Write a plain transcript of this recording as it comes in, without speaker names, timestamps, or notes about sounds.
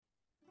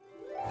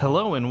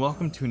Hello, and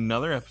welcome to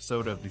another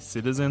episode of the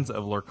Citizens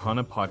of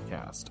Lorcana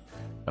podcast,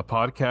 a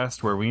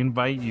podcast where we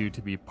invite you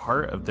to be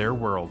part of their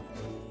world.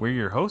 We're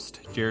your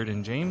hosts, Jared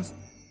and James,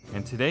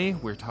 and today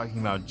we're talking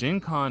about Gen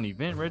Con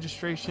event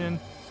registration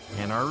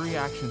and our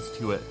reactions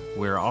to it.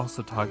 We're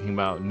also talking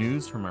about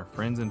news from our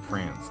friends in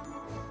France.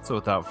 So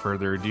without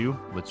further ado,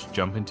 let's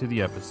jump into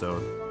the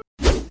episode.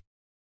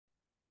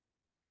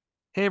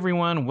 Hey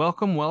everyone,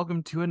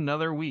 welcome to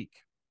another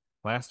week.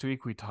 Last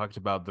week, we talked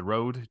about the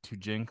road to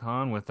Gen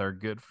Con with our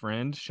good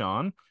friend,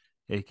 Sean,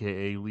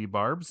 aka Lee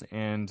Barbs,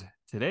 and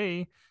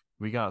today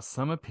we got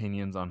some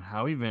opinions on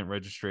how event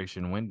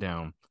registration went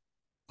down,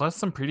 plus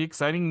some pretty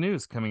exciting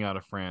news coming out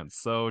of France.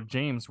 So,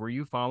 James, were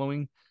you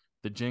following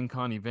the Gen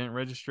Con event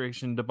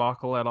registration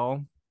debacle at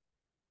all?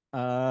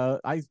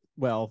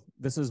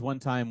 This is one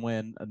time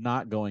when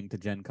not going to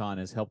Gen Con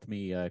has helped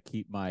me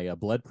keep my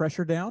blood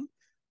pressure down.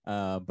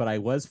 But I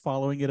was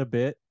following it a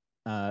bit.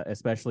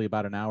 Especially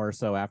about an hour or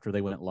so after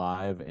they went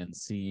live and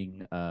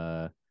seeing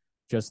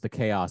just the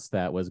chaos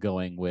that was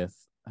going with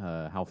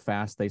how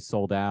fast they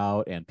sold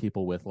out and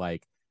people with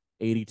like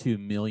 82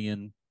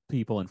 million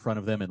people in front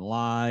of them in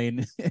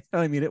line.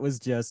 I mean, it was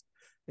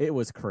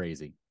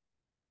crazy.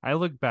 I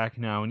look back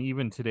now, and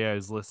even today I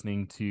was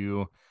listening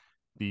to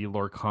the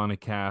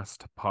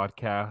Lorcanacast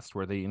podcast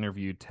where they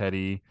interviewed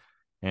Teddy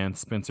and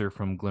Spencer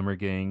from Glimmer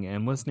Gang,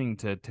 and listening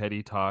to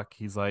Teddy talk,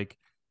 he's like,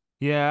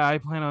 yeah, I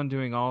plan on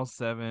doing all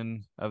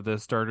 7 of the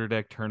starter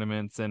deck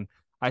tournaments. And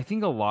I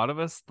think a lot of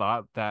us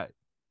thought that,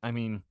 I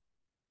mean,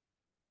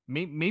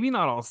 maybe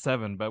not all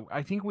 7, but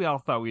I think we all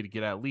thought we'd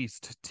get at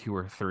least 2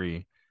 or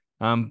 3.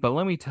 But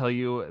let me tell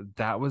you,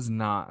 that was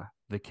not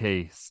the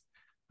case.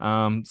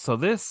 So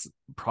this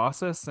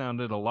process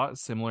sounded a lot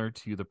similar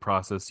to the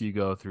process you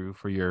go through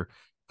for your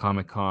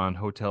Comic-Con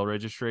hotel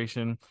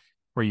registration,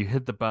 where you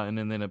hit the button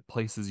and then it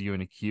places you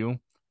in a queue.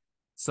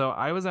 So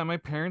I was at my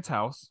parents'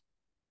 house,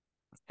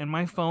 and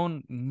my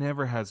phone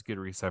never has good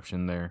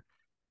reception there.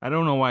 I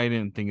don't know why I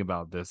didn't think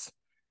about this,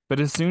 but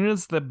as soon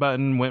as the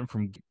button went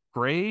from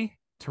gray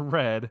to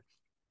red,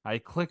 I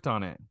clicked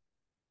on it.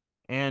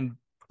 And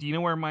do you know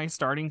where my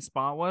starting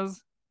spot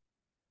was?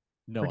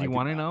 No, Or do I you do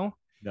want to not. know?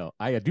 No,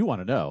 I do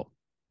want to know.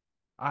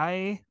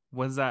 I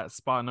was at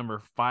spot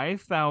number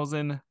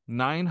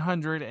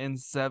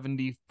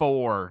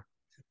 5,974.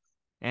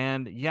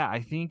 And yeah,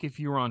 I think if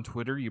you were on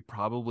Twitter, you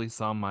probably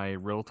saw my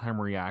real-time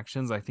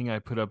reactions. I think I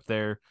put up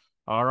there,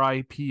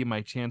 RIP,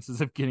 my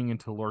chances of getting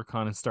into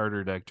Lorcana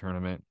starter deck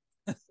tournament.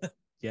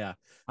 Yeah.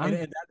 And, I'm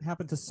and that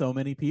happened to so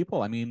many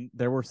people. I mean,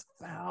 there were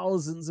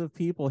thousands of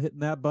people hitting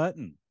that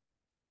button.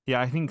 Yeah,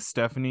 I think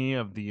Stephanie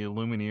of the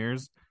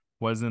Illumineers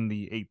was in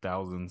the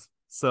 8,000s.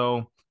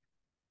 So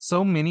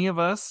many of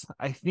us,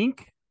 I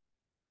think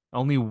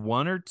only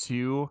 1 or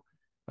 2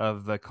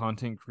 of the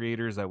content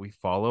creators that we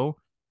follow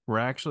were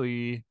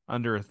actually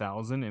under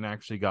 1,000 and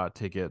actually got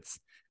tickets.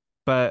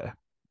 But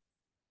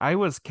I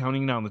was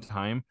counting down the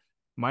time.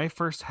 My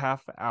first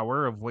half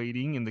hour of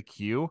waiting in the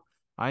queue,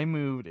 I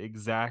moved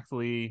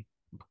exactly,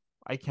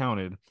 I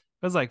counted, it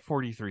was like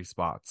 43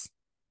 spots.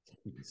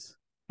 Jeez.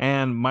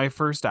 And my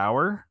first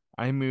hour,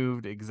 I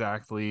moved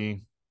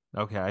exactly,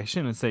 okay, I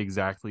shouldn't say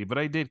exactly, but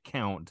I did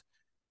count.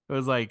 It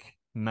was like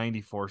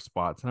 94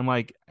 spots. And I'm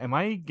like, am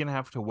I going to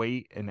have to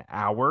wait an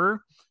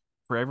hour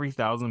for every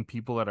 1,000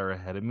 people that are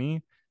ahead of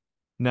me?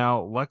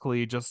 Now,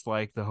 luckily, just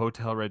like the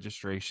hotel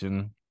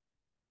registration,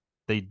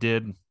 they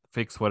did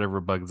fix whatever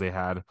bugs they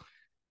had.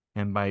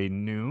 And by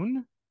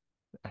noon,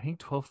 I think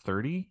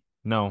 12:30.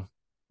 No.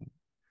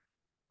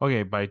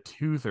 Okay, by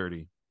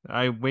 2:30.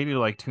 I waited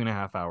like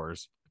 2.5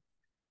 hours.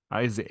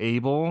 I was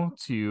able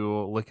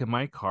to look at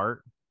my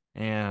cart,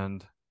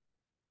 and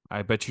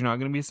I bet you're not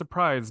going to be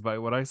surprised by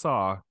what I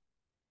saw.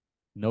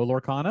 No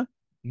Lorcana?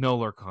 No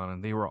Lorcana.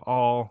 They were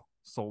all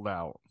sold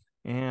out.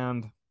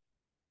 And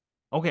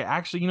okay,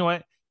 actually, you know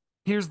what?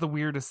 Here's the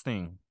weirdest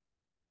thing.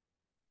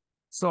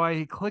 So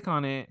I click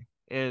on it,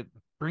 it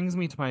brings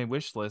me to my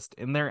wish list,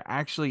 and there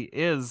actually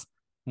is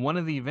one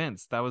of the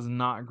events that was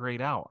not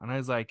grayed out. And I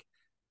was like,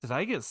 did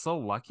I get so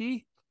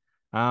lucky?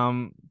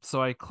 So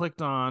I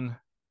clicked on,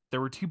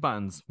 there were 2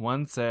 buttons.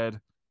 One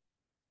said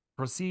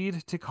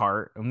proceed to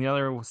cart, and the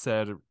other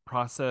said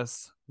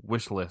process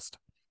wish list.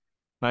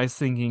 And I was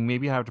thinking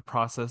maybe I have to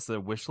process the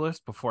wish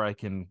list before I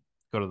can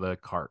go to the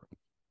cart.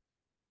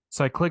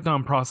 So I clicked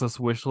on process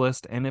wish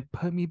list, and it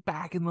put me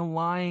back in the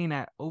line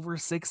at over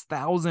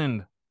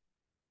 6,000.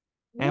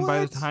 And by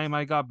the What? time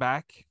I got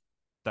back,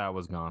 that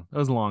was gone. It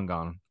was long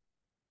gone.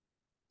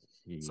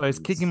 So I was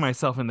kicking Jeez.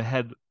 myself in the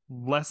head.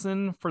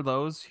 Lesson for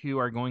those who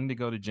are going to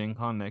go to Gen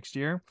Con next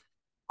year: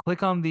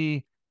 click on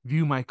the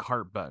view my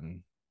cart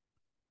button.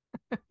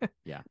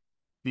 Yeah,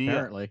 The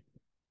apparently.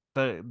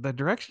 the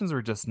directions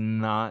were just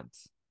not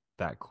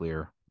that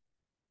clear.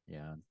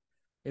 Yeah.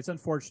 It's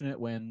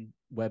unfortunate when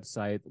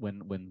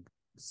when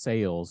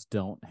sales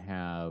don't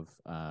have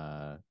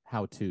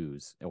how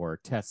to's or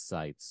test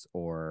sites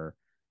or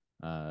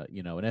an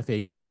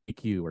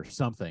FAQ or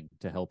something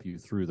to help you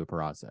through the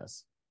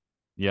process.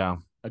 Yeah.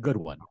 A good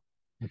one.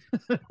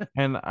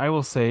 And I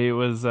will say it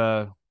was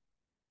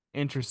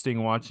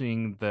interesting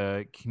watching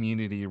the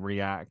community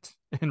react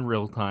in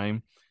real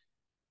time.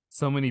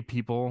 So many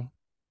people,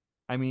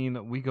 I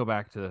mean, we go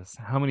back to this.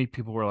 How many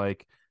people were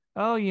like,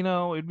 oh,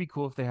 it'd be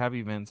cool if they have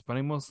events, but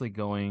I'm mostly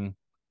going,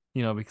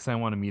 because I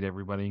want to meet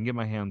everybody and get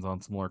my hands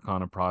on some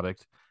Lorcana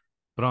product.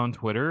 But on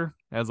Twitter,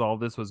 as all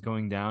this was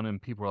going down,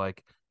 and people were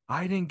like,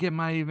 I didn't get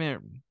my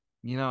event,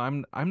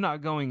 I'm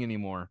not going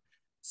anymore.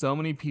 So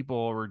many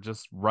people were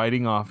just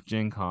writing off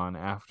Gen Con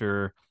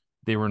after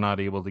they were not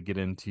able to get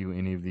into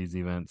any of these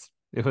events.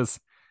 It was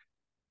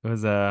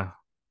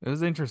it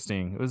was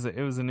interesting.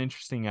 It was an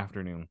interesting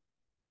afternoon.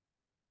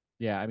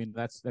 Yeah, I mean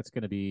that's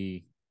going to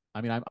be.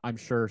 I mean, I'm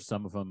sure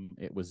some of them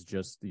it was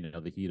just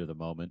the heat of the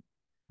moment,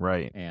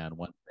 Right. and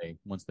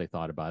once they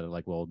thought about it,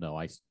 like, well, no,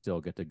 I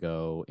still get to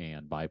go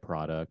and buy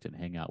product and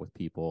hang out with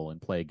people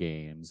and play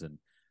games, and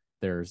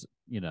there's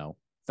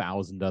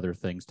 1,000 other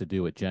things to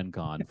do at Gen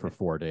Con for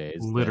 4 days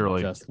than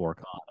Literally. just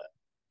Lorcana.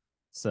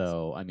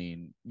 So I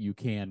mean, you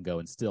can go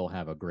and still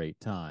have a great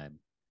time.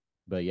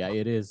 But yeah,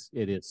 it is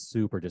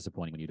super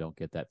disappointing when you don't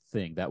get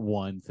that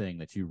one thing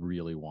that you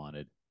really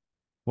wanted.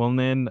 Well, and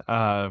then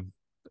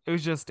it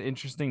was just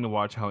interesting to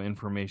watch how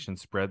information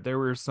spread. There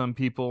were some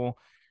people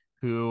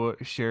who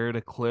shared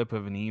a clip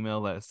of an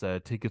email that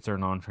said tickets are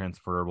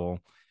non-transferable.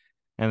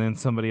 And then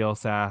somebody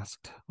else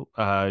asked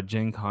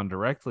Gen Con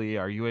directly,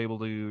 are you able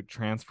to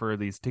transfer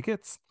these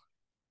tickets?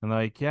 And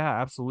like,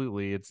 yeah,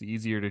 absolutely. It's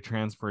easier to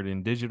transfer it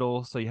in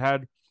digital. So you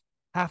had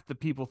half the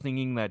people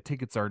thinking that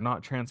tickets are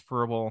not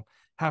transferable,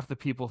 half the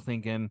people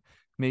thinking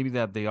maybe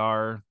that they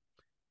are.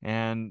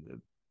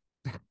 And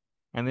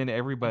then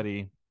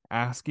everybody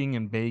asking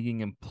and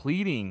begging and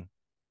pleading,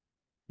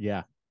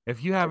 Yeah.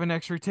 if you have an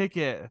extra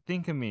ticket,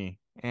 think of me.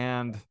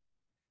 And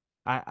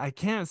I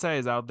can't say I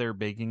was out there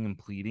begging and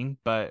pleading,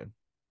 but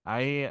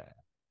I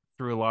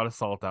threw a lot of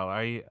salt out.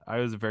 I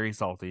was very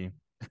salty,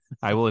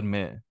 I will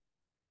admit.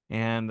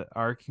 And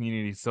our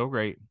community is so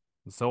great,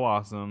 so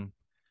awesome.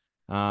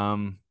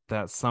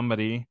 That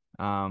somebody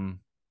on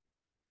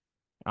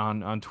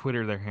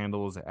Twitter, their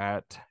handle is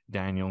at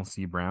Daniel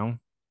C. Brown,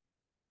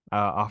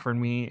 offered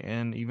me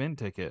an event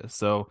ticket.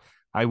 So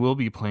I will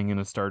be playing in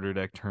a starter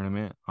deck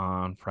tournament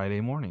on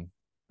Friday morning.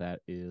 That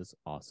is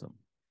awesome.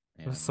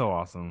 It was And so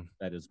awesome.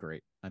 that is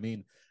great. I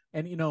mean,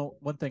 and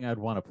one thing I'd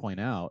want to point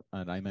out,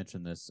 and I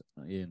mentioned this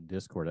in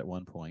Discord at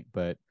one point,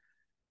 but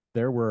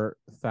there were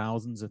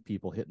thousands of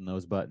people hitting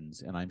those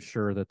buttons, and I'm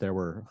sure that there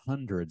were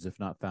hundreds, if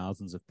not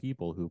thousands, of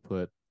people who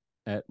put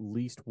at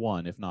least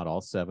one, if not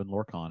all 7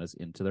 Lorcanas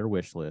into their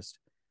wish list.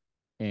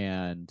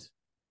 And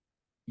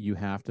you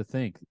have to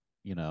think,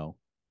 you know,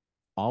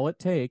 all it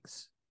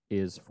takes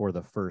is for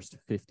the first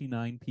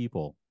 59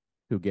 people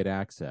who get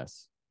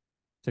access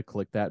to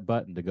click that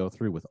button to go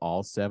through with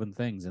all 7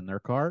 things in their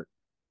cart,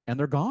 and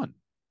they're gone.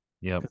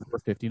 Yep. Because there were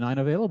 59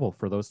 available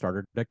for those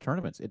starter deck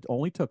tournaments. It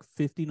only took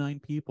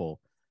 59 people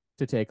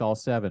to take all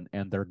 7,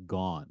 and they're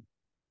gone.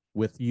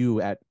 With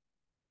you at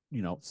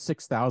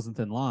 6,000th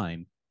in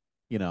line,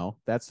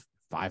 that's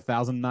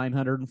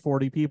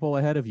 5,940 people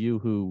ahead of you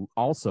who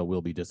also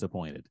will be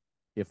disappointed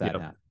if that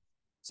Yep. happens.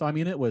 So I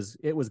mean, it was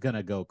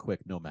gonna go quick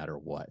no matter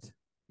what.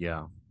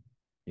 Yeah.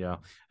 Yeah.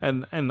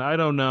 And I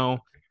don't know.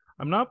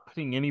 I'm not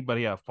putting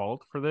anybody at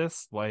fault for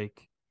this.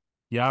 Like,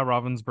 yeah,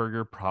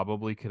 Ravensburger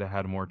probably could have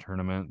had more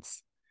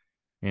tournaments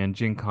and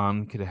Gen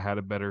Con could have had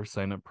a better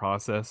sign up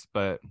process,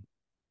 but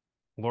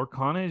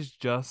Lorcana is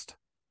just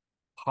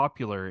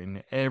popular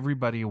and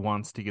everybody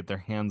wants to get their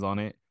hands on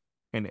it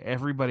and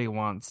everybody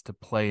wants to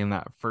play in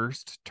that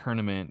first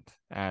tournament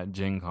at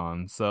Gen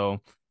Con.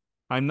 So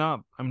I'm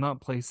not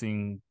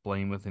placing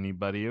blame with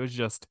anybody. It was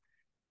just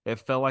it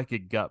felt like a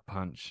gut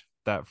punch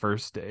that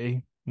first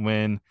day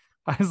when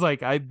I was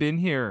like, I've been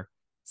here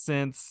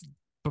since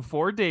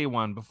before day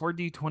one, before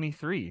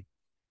D23.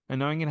 And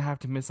now I'm gonna have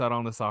to miss out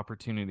on this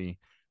opportunity.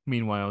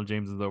 Meanwhile,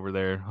 James is over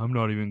there. I'm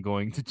not even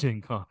going to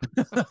Gen Con.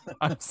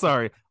 I'm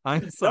sorry.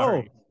 I'm No,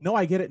 sorry. no,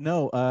 I get it.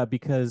 No,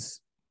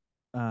 because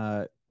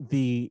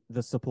the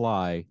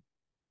supply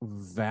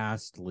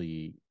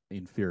vastly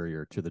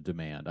inferior to the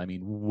demand. I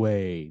mean,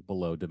 way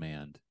below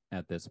demand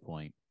at this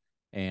point.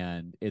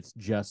 And it's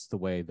just the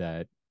way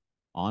that,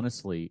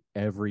 honestly,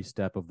 every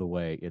step of the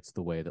way, it's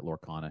the way that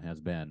Lorcana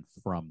has been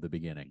from the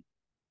beginning.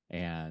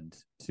 And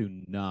to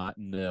not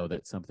know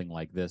that something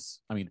like this,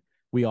 I mean,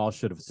 we all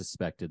should have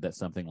suspected that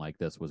something like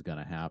this was going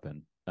to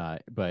happen.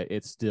 But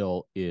it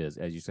still is,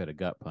 as you said, a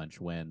gut punch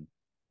when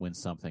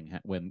something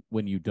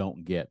when you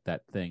don't get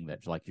that thing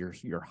that like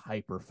you're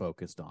hyper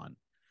focused on.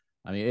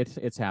 I mean,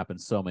 it's happened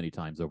so many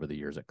times over the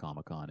years at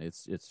Comic Con.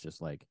 It's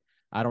just like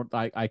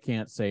I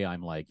can't say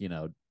I'm like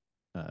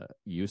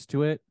used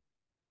to it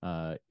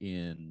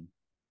in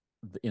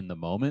the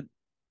moment,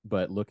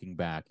 but looking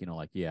back,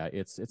 like yeah,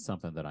 it's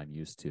something that I'm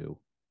used to,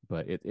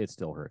 but it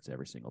still hurts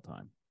every single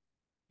time.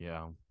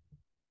 Yeah.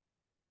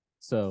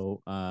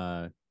 So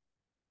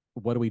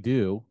what do we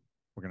do?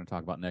 We're going to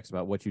talk about next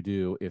about what you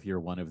do if you're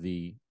one of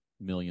the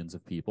millions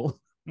of people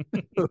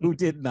who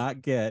did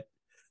not get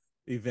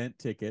event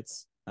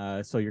tickets.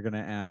 So you're going to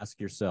ask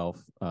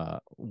yourself,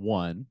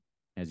 one,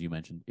 as you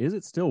mentioned, is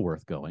it still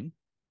worth going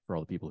for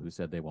all the people who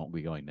said they won't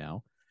be going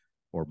now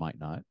or might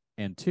not?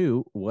 And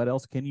two, what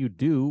else can you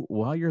do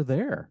while you're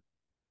there?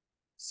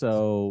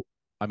 So,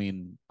 I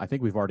mean, I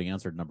think we've already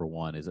answered number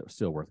one. Is it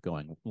still worth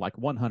going? Like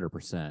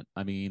 100%.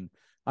 I mean,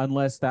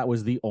 unless that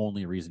was the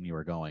only reason you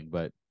were going,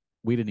 but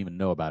we didn't even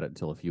know about it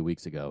until a few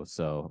weeks ago.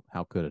 So,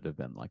 how could it have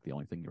been like the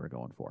only thing you were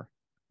going for?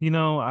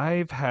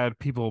 I've had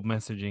people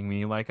messaging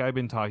me, like I've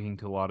been talking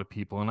to a lot of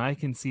people, and I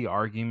can see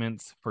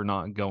arguments for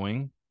not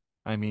going.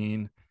 I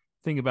mean,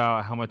 think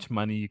about how much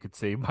money you could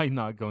save by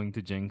not going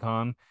to Gen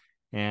Con.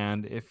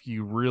 And if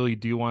you really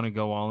do want to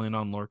go all in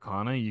on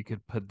Lorcana, you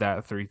could put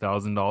that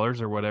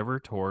 $3,000 or whatever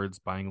towards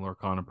buying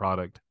Lorcana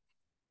product.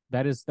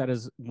 That is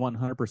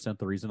 100%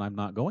 the reason I'm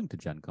not going to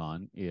Gen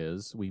Con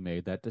is we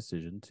made that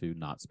decision to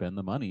not spend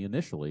the money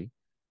initially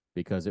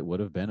because it would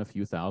have been a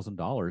few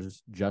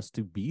 $1,000s just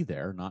to be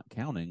there, not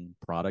counting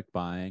product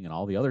buying and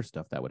all the other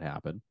stuff that would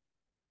happen.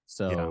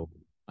 Yeah. So,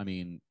 I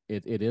mean,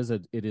 it is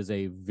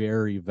a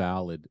very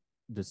valid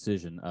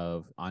decision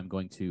of I'm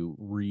going to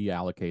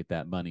reallocate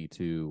that money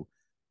to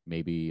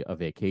maybe a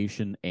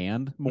vacation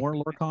and more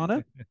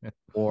Lorcana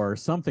or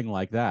something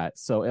like that.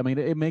 So, I mean,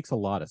 it makes a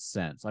lot of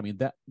sense. I mean,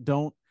 that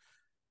don't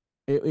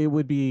it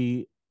would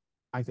be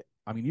I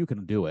mean, you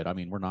can do it. I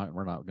mean, we're not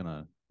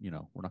gonna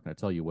we're not gonna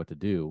tell you what to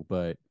do,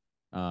 but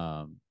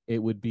it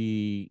would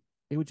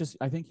just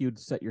I think you'd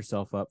set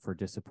yourself up for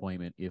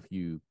disappointment if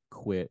you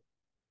quit,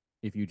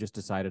 if you just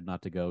decided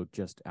not to go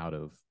just out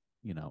of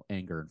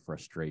anger and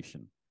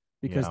frustration,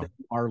 because Yeah. then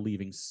you are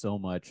leaving so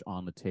much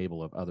on the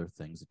table of other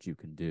things that you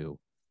can do.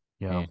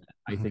 Yeah. And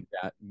I think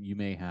that you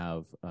may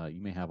have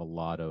a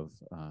lot of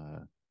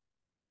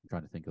I'm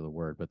trying to think of the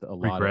word, but a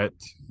lot of Regret.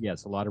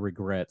 yes, a lot of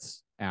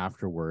regrets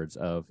afterwards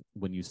of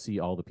when you see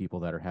all the people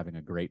that are having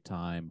a great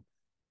time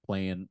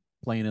playing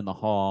in the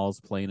halls,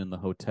 playing in the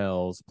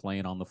hotels,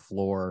 playing on the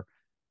floor,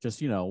 just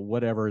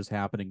whatever is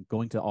happening,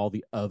 going to all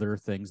the other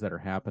things that are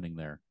happening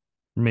there.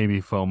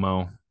 Maybe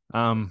FOMO.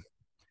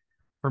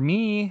 For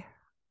me,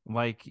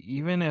 like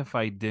even if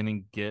I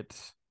didn't get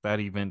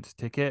that event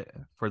ticket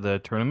for the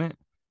tournament,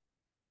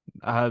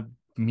 uh,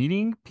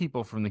 meeting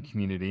people from the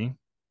community,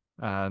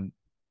 uh,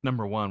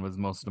 number one was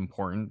most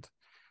important.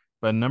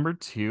 But number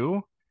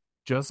two,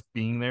 just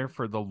being there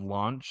for the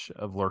launch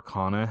of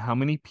Lorcana. How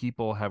many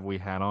people have we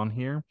had on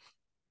here?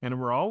 And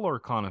we're all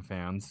Lorcana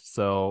fans,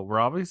 so we're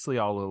obviously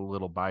all a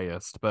little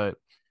biased, but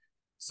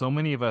so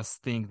many of us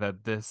think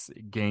that this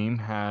game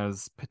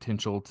has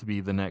potential to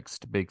be the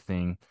next big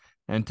thing.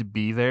 And to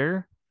be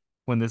there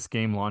when this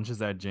game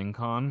launches at Gen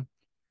Con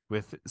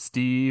with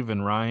Steve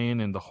and Ryan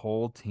and the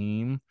whole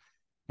team,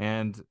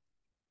 and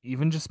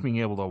even just being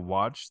able to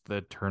watch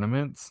the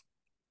tournaments,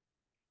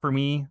 for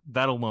me,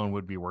 that alone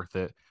would be worth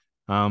it.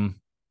 Um,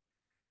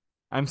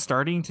 I'm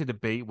starting to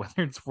debate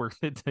whether it's worth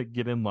it to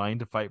get in line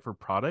to fight for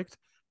product.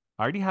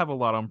 I already have a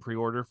lot on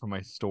pre-order for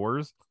my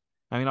stores.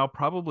 I mean, I'll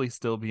probably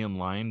still be in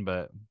line,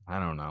 but I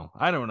don't know.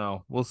 I don't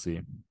know. We'll see.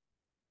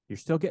 You're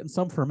still getting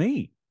some for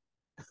me.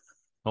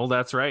 Oh,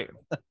 that's right.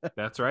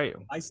 That's right.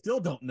 I still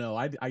don't know.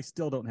 I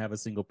still don't have a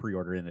single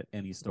pre-order in at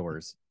any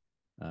stores,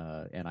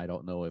 and I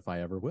don't know if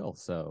I ever will.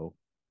 So,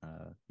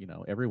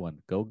 everyone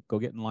go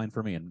get in line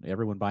for me, and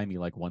everyone buy me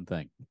like one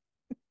thing.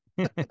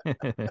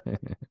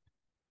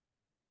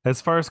 As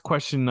far as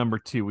question number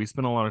two, we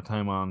spent a lot of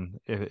time on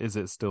is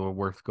it still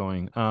worth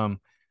going?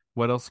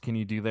 What else can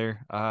you do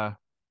there?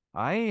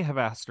 I have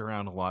asked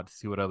around a lot to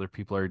see what other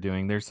people are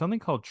doing. There's something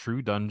called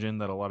True Dungeon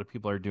that a lot of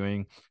people are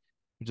doing,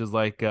 which is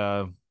like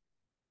a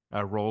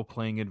role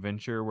playing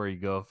adventure where you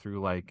go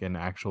through like an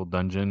actual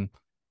dungeon,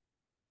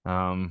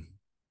 um,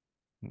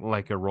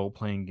 like a role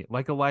playing,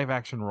 like a live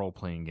action role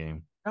playing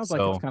game. Sounds like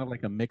it's So kind of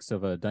like a mix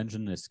of a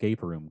dungeon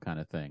escape room kind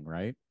of thing,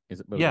 right? Is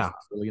it? But is yeah, it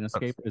really an that's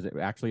escape? Is it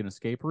actually an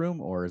escape room,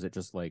 or is it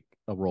just like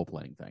a role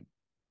playing thing?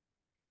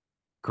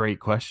 great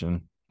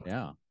question.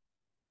 Yeah,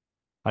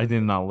 I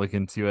did not look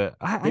into it.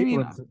 I escape mean,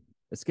 rooms.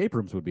 Escape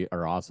rooms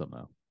are awesome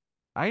though.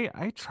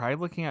 I tried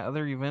looking at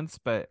other events,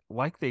 but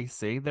like they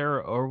say,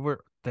 there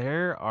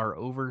are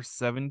over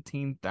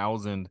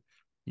 17,000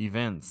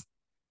 events,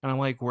 and I'm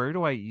like, where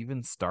do I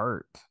even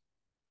start?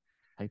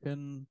 Type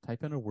in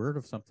a word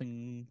of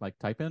something like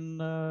type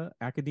in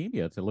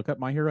academia to look up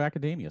My Hero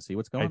Academia, see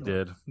what's I going on.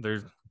 did.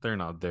 They're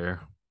not there.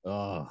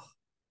 Oh, I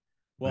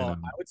well,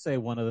 know. I would say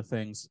one of the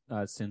things,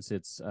 since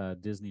it's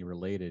Disney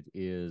related,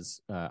 is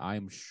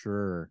I'm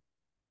sure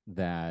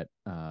that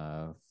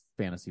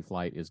Fantasy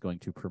Flight is going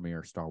to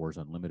premiere Star Wars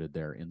Unlimited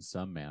there in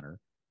some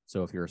manner.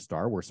 So if you're a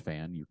Star Wars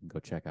fan, you can go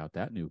check out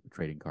that new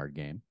trading card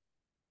game.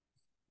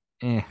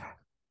 Eh,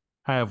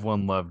 I have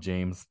one love,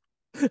 James,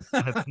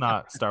 and it's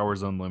not Star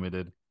Wars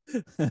Unlimited.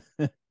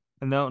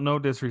 And no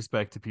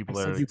disrespect to I people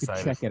that are said you could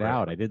excited check it for it.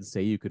 out. I didn't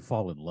say you could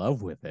fall in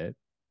love with it.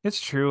 It's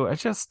true. I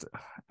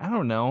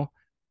don't know.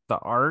 The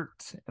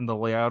art and the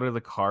layout of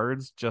the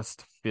cards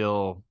just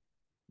feel,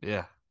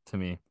 yeah, to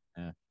me.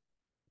 Yeah,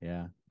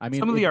 yeah. I mean,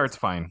 Some of the art's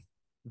fine.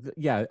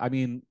 yeah. I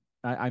mean,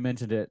 I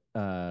mentioned it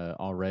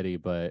already,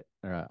 but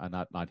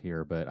not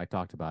here, but I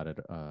talked about it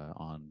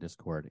on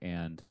Discord,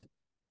 and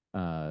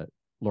uh,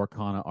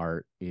 Lorcana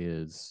art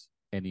is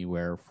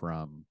anywhere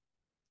from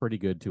pretty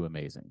good to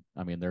amazing.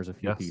 I mean, there's a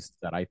few Yes. pieces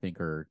that I think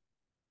are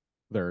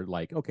they're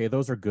like, okay,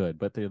 those are good,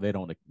 but they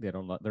don't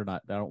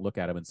look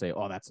at them and say,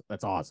 oh,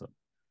 that's awesome.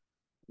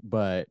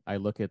 But I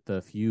look at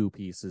the few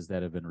pieces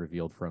that have been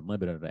revealed for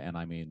Unlimited, and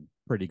I mean,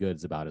 pretty good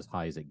is about as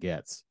high as it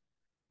gets.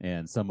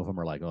 And some of them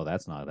are like, oh,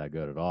 that's not that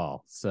good at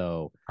all.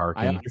 So I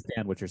Karkin.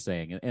 understand what you're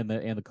saying, and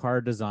the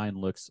card design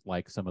looks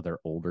like some of their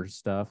older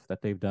stuff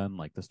that they've done,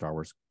 like the Star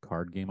Wars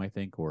card game, I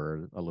think,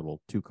 or a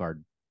little two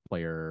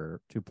player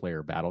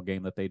battle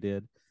game that they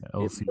did. It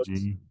looks,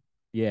 LCG.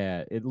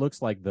 yeah, it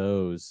looks like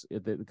those.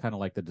 Kind of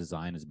like the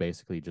design is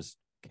basically just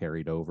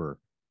carried over,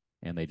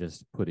 and they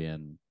just put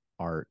in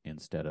art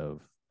instead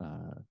of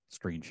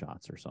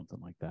screenshots or something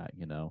like that.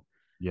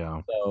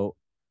 Yeah. So,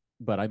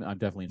 but I'm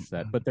definitely interested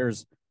in that.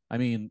 But I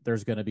mean,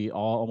 there's going to be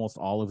almost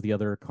all of the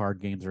other card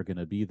games are going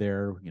to be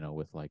there.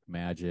 With like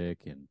Magic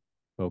and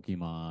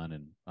Pokemon,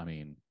 and I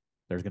mean,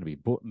 there's going to be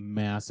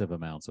massive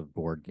amounts of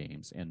board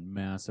games and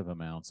massive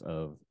amounts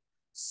of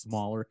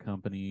smaller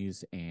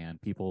companies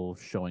and people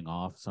showing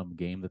off some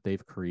game that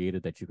they've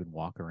created that you can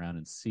walk around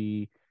and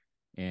see,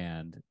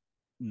 and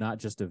not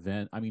just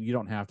event. I mean, you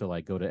don't have to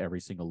like go to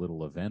every single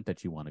little event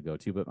that you want to go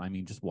to, but I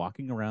mean, just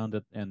walking around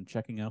it and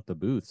checking out the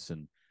booths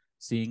and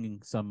seeing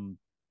some,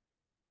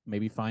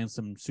 maybe find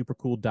some super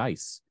cool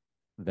dice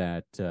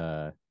that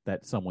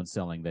someone's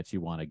selling that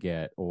you want to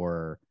get,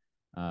 or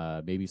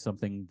maybe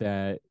something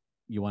that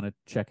you want to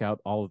check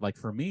out. All of, like,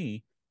 for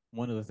me,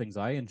 one of the things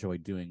I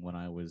enjoyed doing when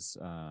I was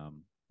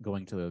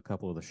going to a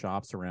couple of the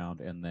shops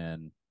around, and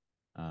then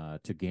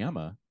to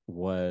Gamma,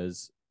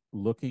 was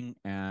looking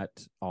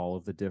at all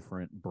of the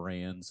different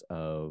brands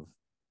of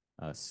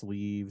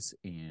sleeves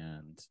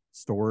and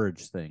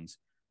storage things.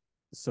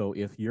 So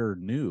if you're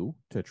new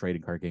to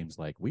trading card games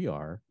like we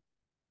are,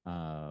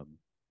 um,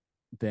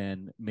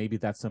 then maybe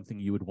that's something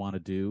you would want to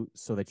do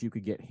so that you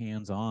could get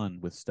hands on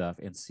with stuff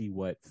and see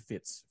what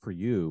fits for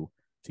you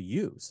to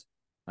use.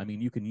 I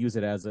mean, you can use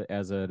it as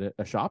a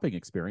shopping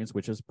experience,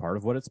 which is part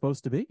of what it's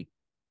supposed to be.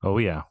 Oh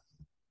yeah.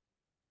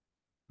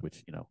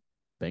 Which,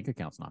 bank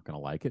account's not going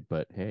to like it,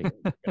 but hey,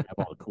 you're gonna have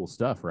all the cool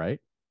stuff, right?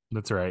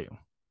 That's right.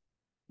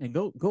 And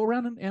go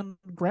around and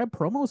grab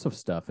promos of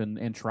stuff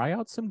and try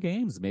out some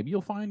games. Maybe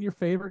you'll find your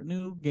favorite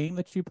new game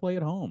that you play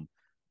at home.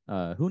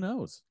 Who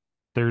knows?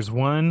 There's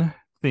one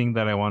thing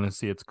that I want to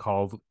see. It's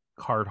called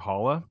Card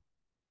Holla.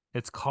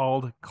 It's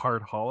called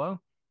Card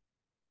Holla.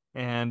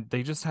 And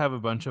they just have a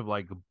bunch of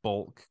like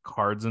bulk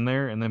cards in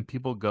there. And then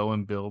people go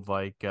and build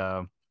like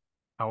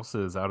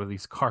houses out of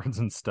these cards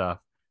and stuff.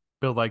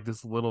 Build like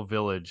this little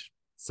village.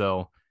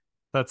 So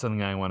that's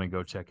something I want to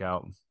go check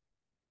out.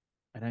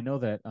 And I know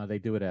that they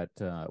do it at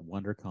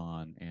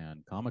WonderCon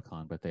and Comic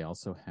Con, but they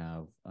also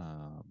have,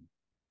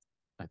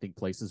 I think,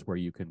 places where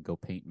you can go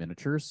paint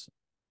miniatures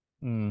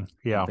and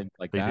Yeah, things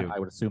like they that. do. I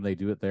would assume they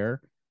do it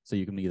there, so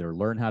you can either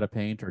learn how to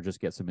paint or just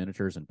get some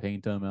miniatures and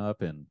paint them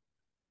up. And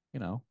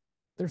you know,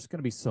 there's going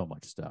to be so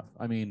much stuff.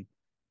 I mean,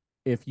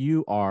 if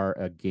you are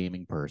a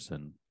gaming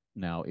person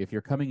now, if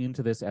you're coming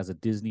into this as a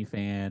Disney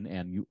fan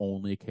and you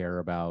only care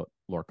about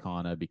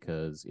Lorcana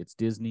because it's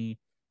Disney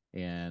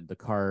and the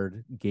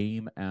card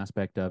game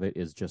aspect of it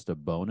is just a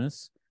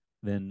bonus,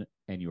 then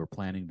and you were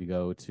planning to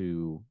go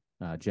to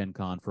Gen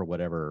Con for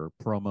whatever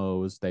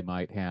promos they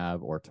might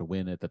have or to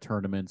win at the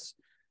tournaments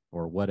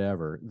or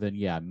whatever, then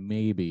yeah,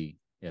 maybe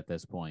at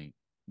this point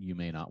you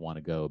may not want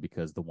to go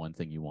because the one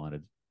thing you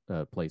wanted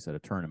to place at a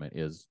tournament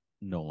is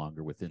no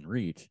longer within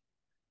reach.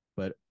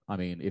 But I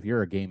mean, if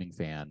you're a gaming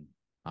fan,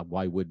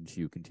 why wouldn't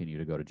you continue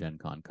to go to Gen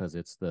Con? Because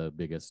it's the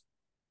biggest,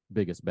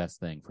 best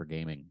thing for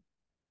gaming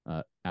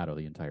out of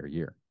the entire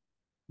year.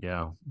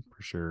 Yeah,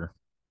 for sure.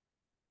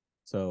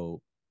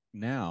 So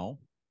now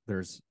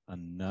there's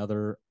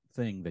another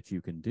thing that you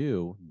can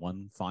do,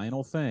 one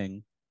final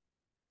thing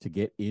to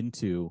get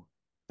into,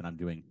 and I'm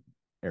doing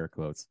air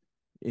quotes,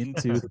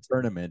 into the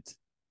tournament.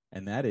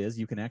 And that is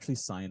you can actually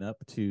sign up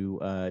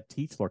to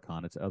teach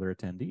Lorcana to other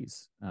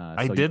attendees.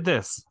 I did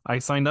this. I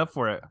signed up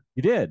for it.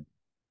 You did.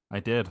 I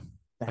did.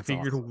 I That's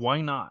figured, awesome.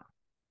 why not?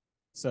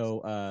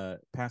 So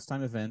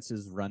Pastime Events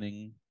is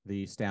running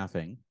the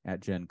staffing at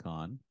Gen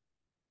Con,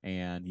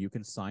 and you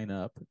can sign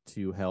up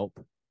to help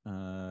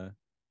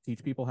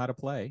teach people how to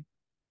play.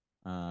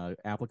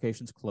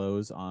 Applications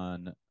close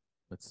on,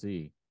 let's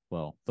see,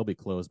 well, they'll be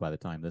closed by the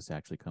time this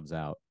actually comes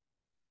out.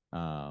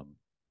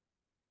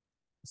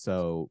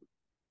 So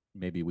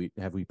maybe we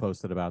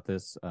posted about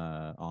this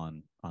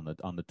on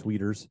the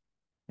tweeters,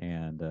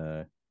 and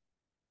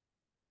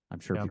I'm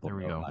sure Yeah, people there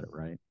we know go. about it,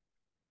 right?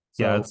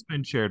 Yeah, So, it's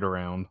been shared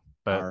around, all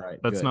but right,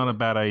 that's good. not a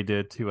bad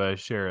idea to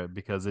share it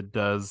because it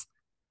does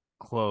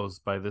close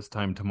by this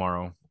time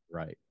tomorrow.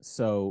 Right.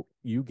 So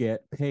you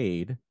get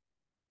paid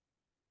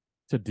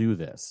to do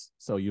this.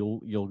 So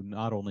you'll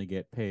not only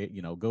get paid,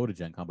 go to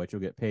Gen Con, but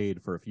you'll get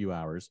paid for a few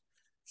hours.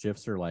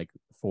 Shifts are like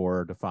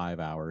 4 to 5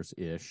 hours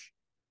ish.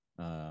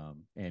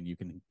 And you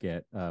can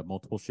get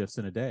multiple shifts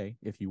in a day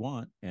if you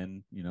want.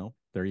 And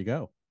there you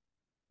go.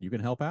 You can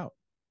help out.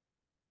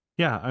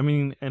 Yeah, I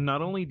mean, and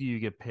not only do you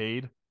get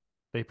paid,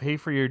 They pay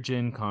for your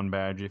Gen Con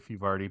badge if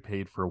you've already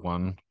paid for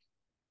one.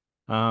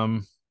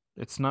 Um,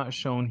 it's not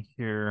shown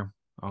here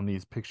on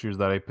these pictures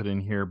that I put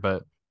in here,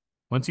 but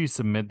once you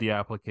submit the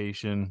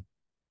application,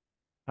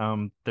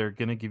 they're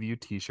gonna give you a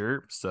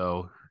t-shirt,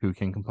 so who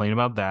can complain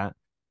about that?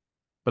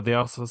 But they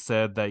also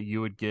said that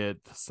you would get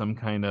some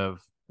kind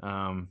of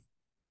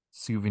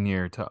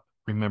souvenir to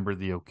remember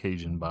the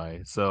occasion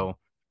by. So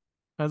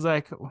I was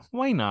like,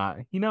 why not?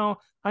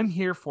 I'm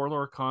here for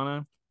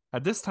Lorcana.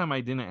 At this time,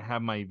 I didn't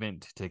have my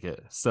event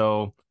ticket.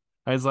 So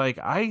I was like,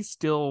 I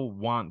still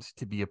want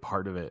to be a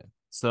part of it.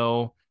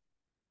 So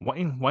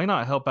why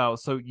not help out?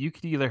 So you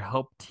could either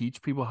help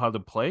teach people how to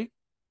play,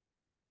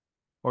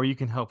 or you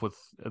can help with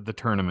the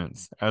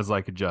tournaments as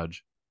like a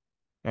judge.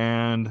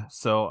 And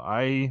so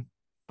I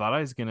thought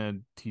I was gonna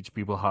teach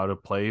people how to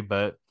play,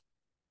 but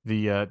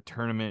the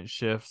tournament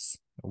shifts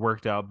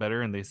worked out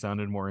better and they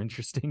sounded more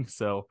interesting.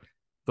 So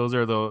those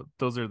are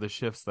the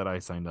shifts that I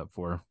signed up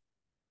for.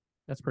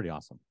 That's pretty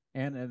awesome.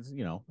 And as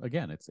you know,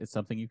 again, it's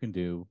something you can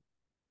do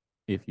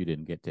if you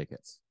didn't get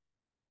tickets,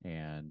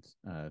 and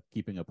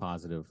keeping a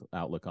positive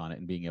outlook on it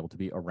and being able to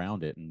be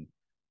around it and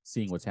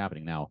seeing what's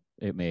happening. Now,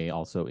 it may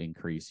also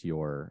increase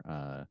your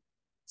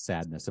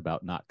sadness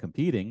about not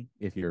competing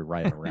if you're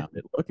right around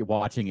it,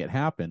 watching it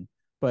happen,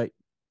 but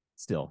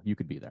still, you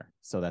could be there.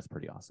 So that's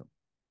pretty awesome.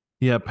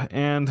 Yep,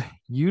 and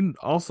you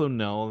also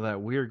know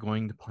that we're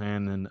going to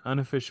plan an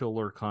unofficial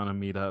Lorcana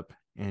meetup,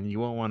 and you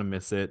won't want to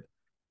miss it.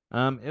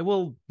 It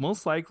will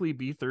most likely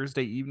be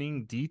Thursday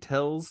evening.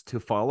 Details to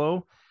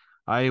follow.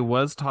 I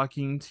was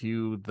talking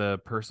to the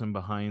person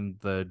behind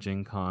the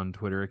Gen Con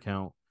Twitter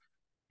account,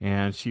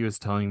 and she was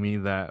telling me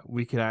that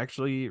we could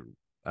actually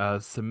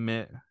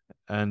submit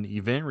an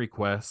event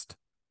request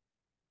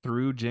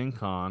through Gen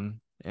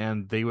Con,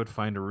 and they would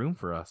find a room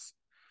for us.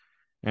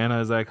 And I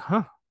was like,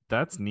 huh,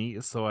 that's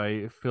neat. So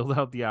I filled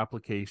out the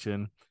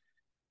application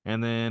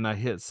and then I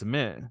hit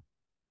submit,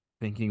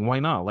 thinking, why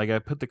not? Like I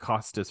put the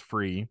cost as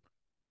free.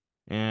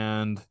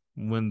 And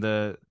when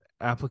the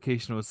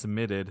application was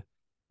submitted,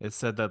 it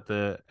said that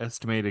the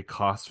estimated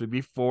cost would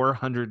be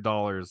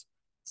 $400.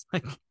 It's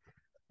like,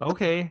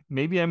 okay,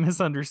 maybe I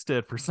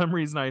misunderstood. For some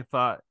reason, I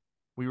thought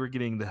we were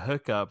getting the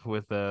hookup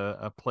with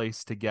a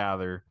place to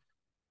gather.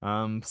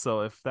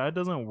 So if that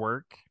doesn't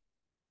work,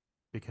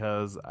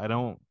 because I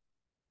don't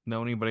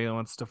know anybody that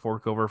wants to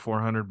fork over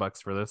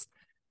 $400 for this,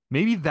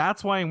 maybe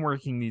that's why I'm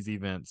working these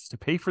events to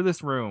pay for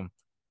this room.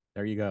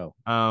 There you go.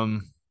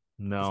 Um, Just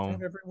no,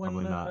 have everyone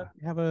probably not.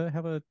 have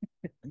a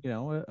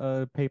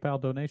a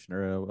PayPal donation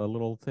or a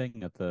little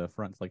thing at the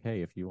front. It's like,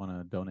 hey, if you want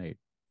to donate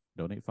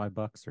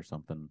 $5 or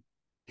something.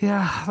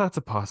 Yeah, that's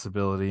a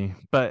possibility.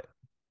 But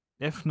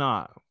if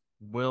not,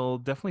 we'll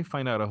definitely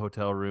find out a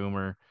hotel room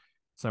or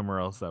somewhere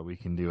else that we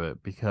can do it Yeah,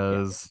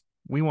 because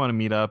we want to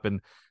meet up.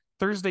 And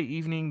Thursday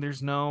evening,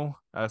 there's no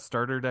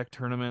starter deck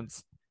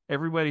tournaments.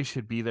 Everybody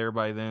should be there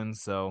by then.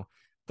 So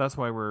that's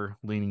why we're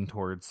leaning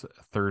towards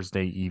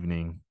Thursday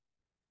evening.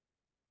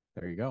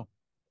 there you go.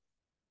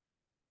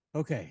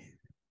 Okay,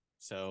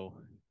 so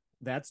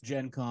that's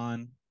Gen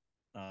Con.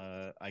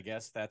 I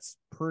guess that's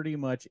pretty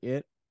much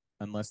it,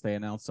 unless they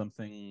announce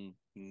something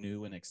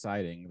new and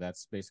exciting.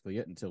 That's basically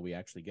it until we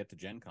actually get to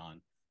Gen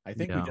Con. I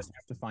think we Yeah. just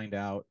have to find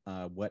out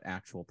what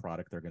actual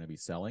product they're going to be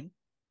selling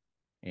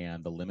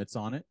and the limits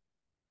on it.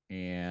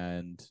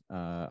 And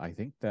I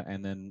think that,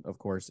 and then of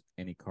course,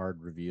 any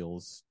card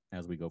reveals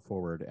as we go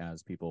forward,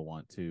 as people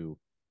want to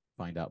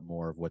find out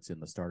more of what's in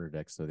the starter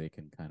deck so they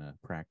can kind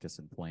of practice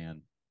and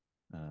plan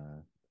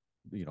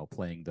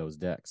playing those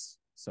decks.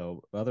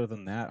 So other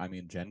than that, I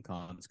mean, Gen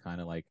Con's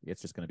kind of like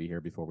it's just going to be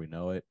here before we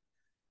know it,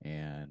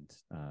 and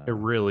It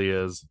really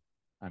is.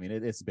 I mean,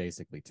 it's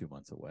basically 2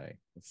 months away.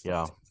 It's like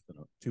Yeah.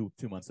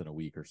 two months in a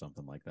week or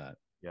something like that.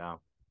 Yeah.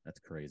 That's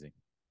crazy.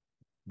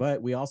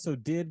 But we also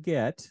did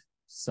get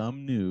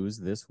some news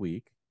this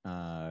week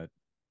out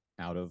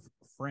of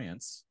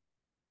France,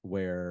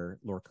 where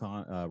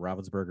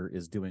Ravensburger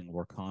is doing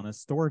Lorcana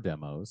store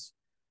demos,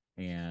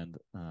 and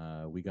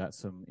we got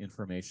some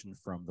information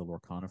from the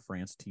Lorcana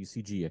France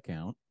TCG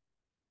account,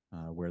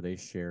 where they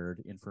shared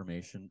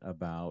information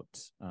about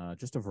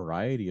just a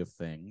variety of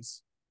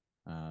things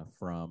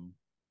from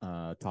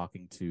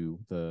talking to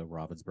the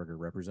Ravensburger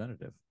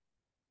representative.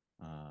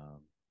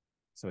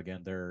 So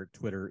again, their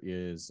Twitter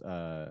is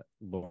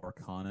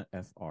Lorcana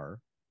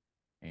FR,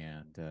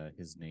 and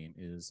his name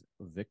is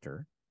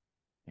Victor.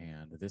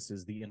 And this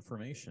is the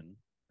information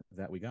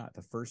that we got.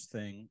 The first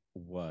thing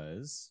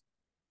was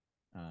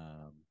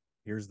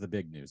here's the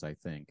big news, I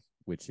think,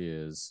 which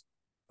is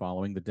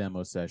following the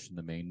demo session,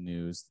 the main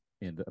news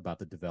about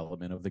the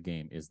development of the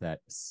game is that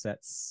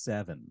set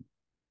 7,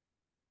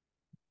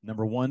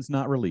 number 1's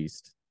not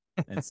released,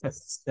 and set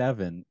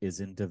 7 is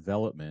in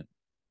development,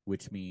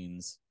 which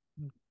means,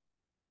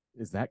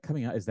 is that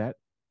coming out? Is that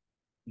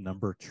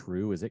number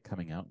true? Is it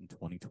coming out in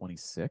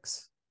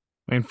 2026?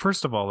 I mean,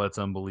 first of all, that's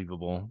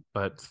unbelievable.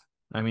 But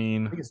I I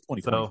mean, think it's so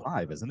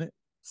 2025, isn't it?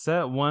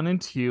 set 1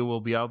 and 2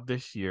 will be out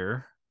this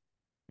year,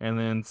 and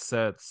then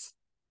sets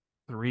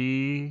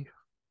 3,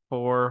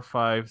 4,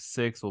 5,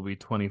 6 will be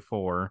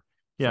 24.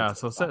 Yeah,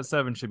 so set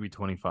 7 should be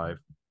 25.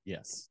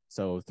 Yes.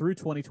 So through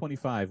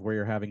 2025, where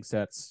you're having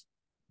sets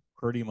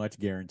pretty much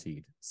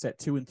guaranteed. Set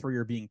 2 and 3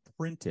 are being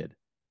printed.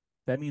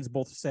 That means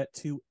both set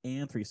 2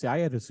 and 3. See, I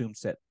had assumed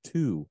set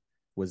 2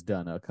 was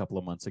done a couple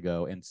of months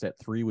ago and set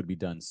 3 would be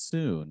done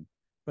soon.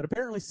 But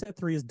apparently set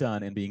 3 is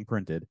done and being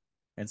printed,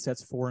 and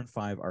sets 4 and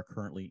 5 are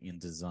currently in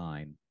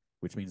design,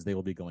 which means they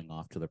will be going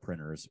off to the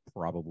printers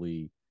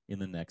probably in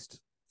the next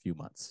few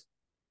months.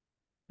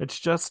 It's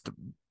just,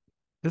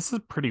 this is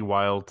pretty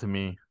wild to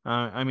me.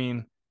 I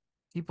mean,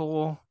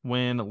 people,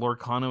 when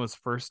Lorcana was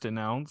first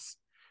announced,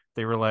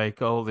 they were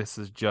like, oh, this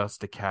is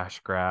just a cash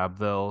grab.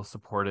 They'll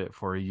support it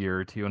for a year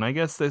or two. And I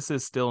guess this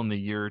is still in the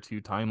year or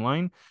two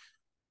timeline.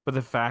 But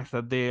the fact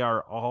that they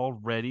are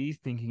already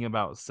thinking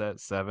about set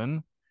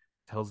 7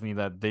 tells me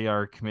that they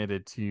are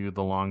committed to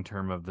the long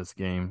term of this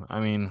game.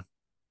 I mean,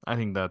 I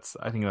think that's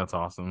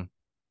awesome.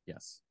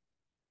 Yes.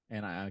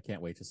 And I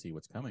can't wait to see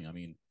what's coming. I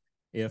mean,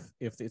 if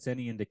it's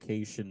any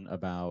indication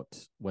about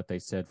what they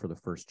said for the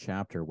first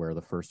chapter, where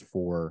the first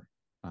 4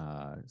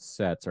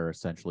 sets are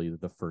essentially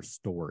the first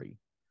story.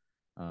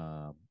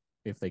 Um,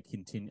 if they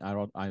continue,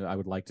 I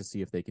would like to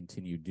see if they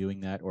continue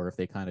doing that, or if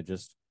they kind of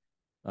just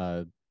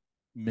uh,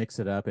 mix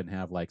it up and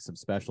have like some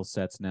special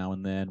sets now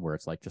and then, where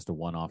it's like just a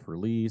one-off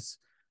release,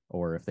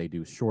 or if they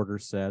do shorter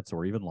sets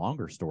or even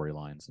longer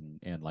storylines,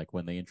 and like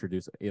when they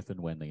introduce, if and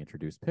when they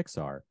introduce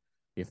Pixar,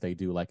 if they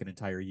do like an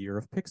entire year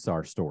of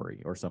Pixar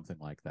story or something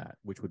like that,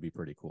 which would be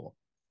pretty cool.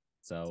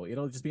 So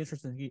it'll just be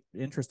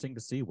interesting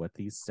to see what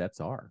these sets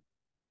are.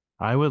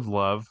 I would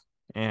love,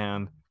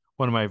 and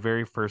one of my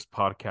very first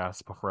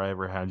podcasts before I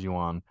ever had you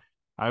on,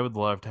 I would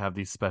love to have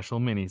these special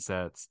mini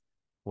sets,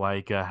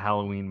 like a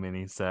Halloween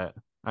mini set.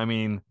 I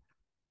mean,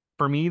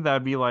 for me,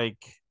 that'd be like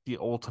the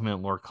ultimate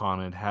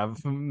Lorcan.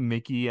 Have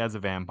Mickey as a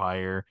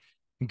vampire,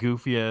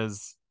 Goofy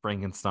as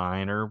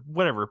Frankenstein, or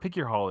whatever. Pick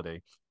your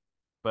holiday.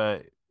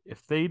 But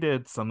if they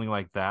did something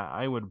like that,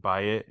 I would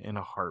buy it in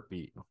a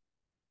heartbeat.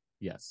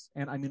 Yes,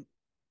 and I mean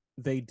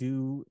they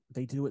do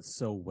it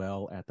so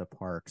well at the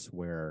parks,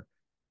 where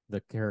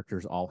the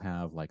characters all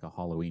have like a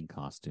Halloween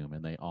costume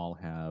and they all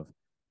have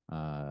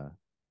uh,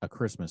 a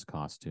Christmas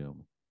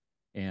costume.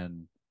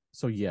 And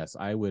so yes,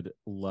 I would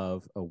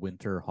love a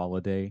winter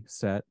holiday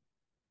set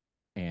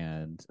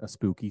and a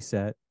spooky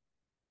set,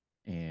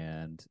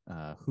 and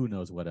who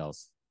knows what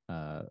else.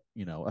 A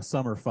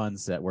summer fun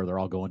set where they're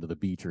all going to the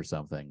beach or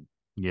something.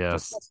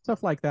 Just Yes,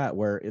 stuff like that,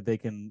 where they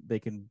can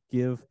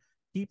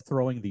keep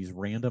throwing these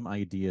random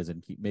ideas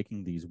and keep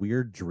making these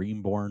weird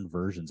dreamborn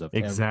versions of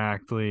every,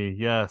 exactly.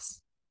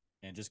 Yes.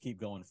 and just keep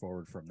going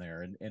forward from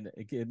there. And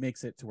it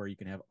makes it to where you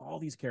can have all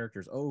these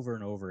characters over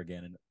and over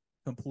again in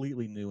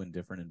completely new and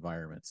different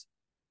environments.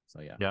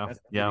 So yeah, Yeah. that's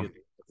the Yeah.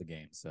 beauty of the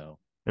game. So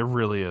It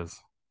really is.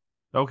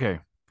 Okay.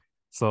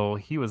 So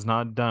he was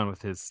not done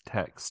with his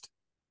text.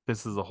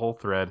 This is a whole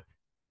thread.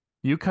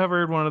 You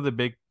covered one of the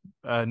big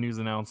news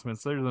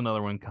announcements. There's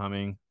another one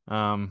coming.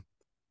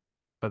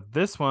 But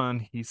this one,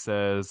 he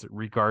says,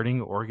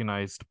 regarding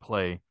organized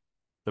play,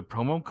 the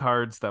promo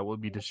cards that will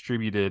be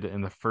distributed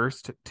in the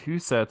first 2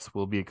 sets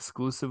will be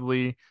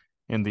exclusively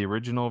in the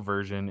original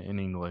version in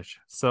English.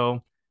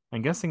 So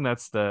I'm guessing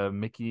that's the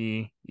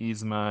Mickey,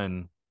 Yzma,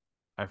 and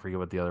I forget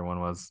what the other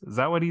one was. Is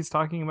that what he's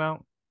talking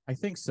about? I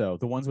think so.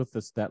 The ones with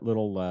that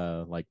little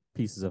like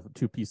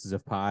two pieces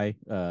of pie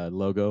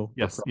logo,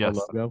 the Yes, promo yes.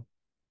 logo.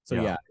 So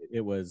Yeah, yeah,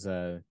 it was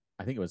I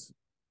think it was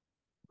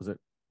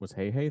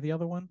Hey Hey the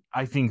other one?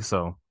 I think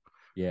so.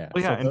 Yeah.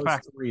 Well, So yeah, in those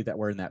fact, three that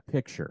were in that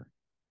picture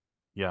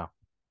yeah, will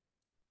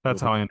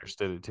that's be how I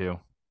understood it too.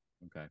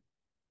 okay.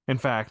 In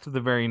fact,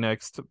 the very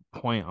next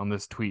point on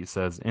this tweet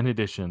says, in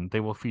addition, they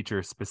will feature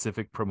a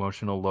specific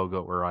promotional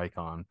logo or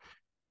icon,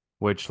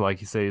 which,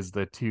 like you say, is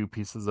the 2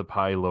 pieces of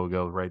pie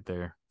logo right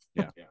there.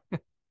 Yeah.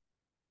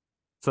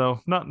 So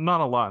not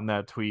a lot in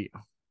that tweet.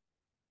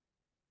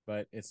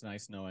 But it's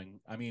nice knowing.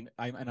 I mean,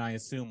 I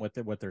assume what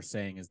they're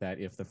saying is that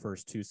if the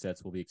first 2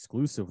 sets will be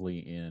exclusively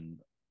in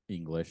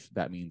English,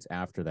 that means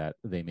after that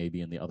they may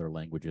be in the other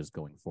languages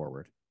going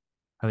forward.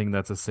 I think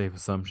that's a safe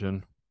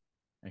assumption.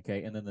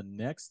 Okay, and then the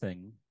next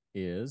thing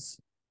is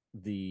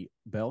the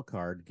bell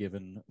card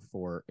given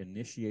for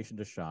initiation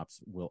to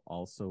shops will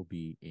also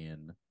be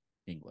in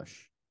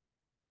English,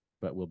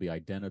 but will be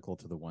identical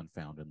to the one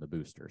found in the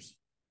boosters.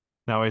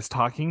 Now I was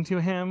talking to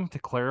him to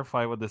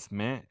clarify what this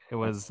meant. It That's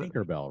was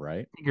Tinkerbell,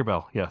 right?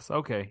 Tinkerbell. Yes.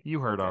 Okay.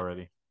 You heard Okay.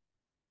 already.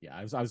 Yeah,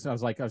 I was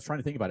trying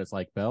to think about it. It's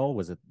like Bell.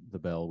 Was it the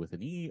Bell with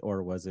an E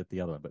or was it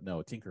the other one? But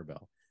no,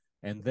 Tinkerbell.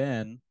 And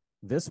then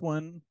this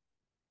one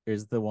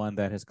is the one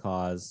that has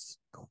caused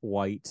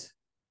quite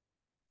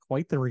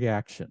the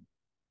reaction,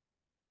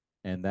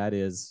 and that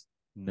is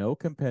no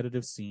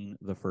competitive scene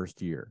the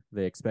first year.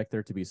 They expect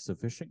there to be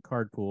sufficient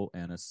card pool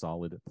and a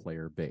solid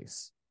player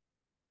base.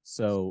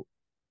 So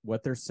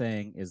what they're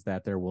saying is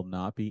that there will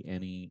not be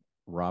any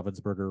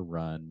Ravensburger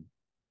run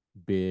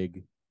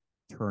big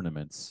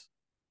tournaments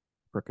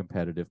for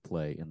competitive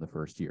play in the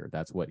first year.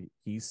 That's what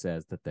he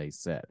says that they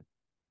said.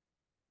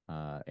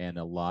 And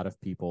a lot of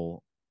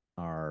people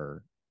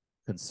are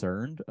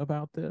concerned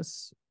about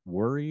this,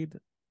 worried.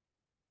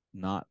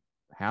 not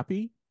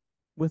happy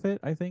with it,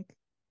 I think.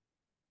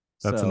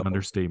 That's an So,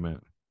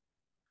 understatement.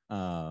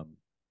 um,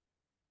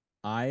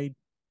 I,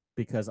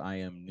 because I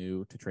am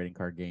new to trading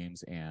card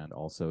games and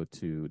also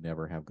to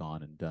never have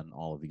gone and done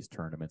all of these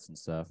tournaments and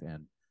stuff,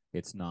 and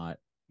it's not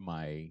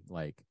my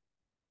like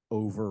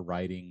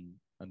overriding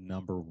a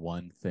number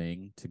one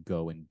thing to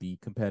go and be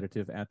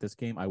competitive at this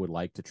game. I would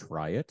like to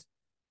try it,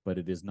 but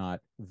it is not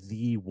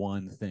the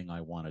one thing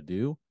I want to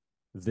do.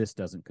 This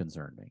doesn't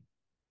concern me.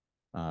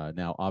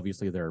 Now,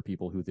 obviously, there are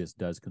people who this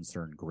does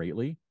concern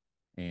greatly,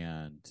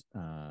 and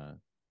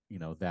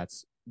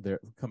that's their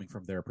coming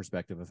from their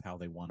perspective of how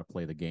they want to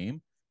play the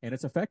game, and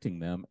it's affecting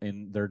them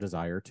in their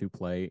desire to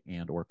play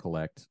and or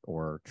collect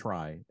or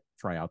try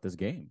out this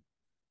game.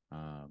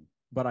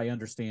 But I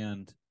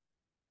understand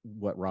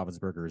what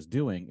Ravensburger is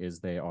doing is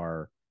they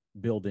are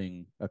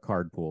building a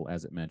card pool,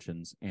 as it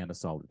mentions, and a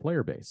solid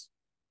player base.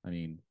 I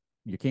mean,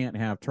 you can't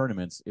have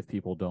tournaments if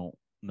people don't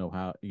know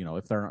how,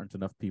 if there aren't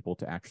enough people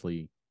to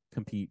actually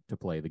compete to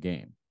play the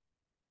game.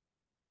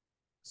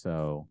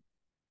 So,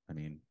 I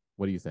mean,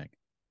 what do you think?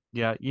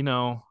 Yeah,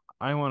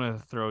 I want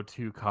to throw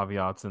two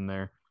caveats in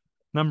there.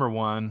 Number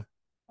one,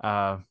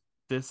 uh,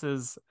 this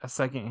is a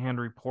secondhand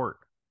report,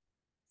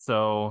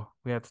 so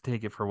we have to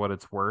take it for what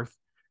it's worth.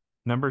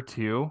 Number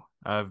two,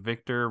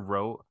 Victor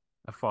wrote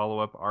a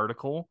follow-up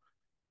article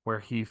where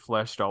he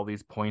fleshed all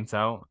these points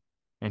out,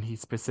 and he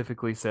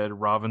specifically said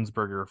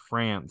Ravensburger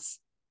France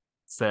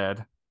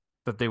said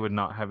that they would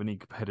not have any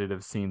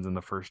competitive scenes in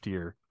the first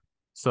year.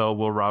 So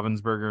will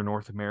Ravensburger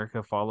North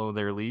America follow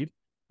their lead?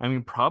 I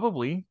mean,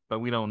 probably, but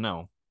we don't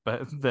know.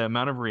 But the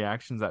amount of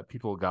reactions that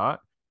people got,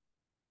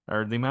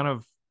 or the amount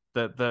of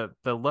the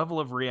level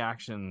of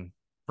reaction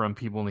from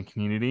people in the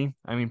community.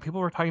 I mean, people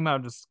were talking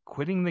about just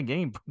quitting the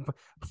game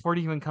before it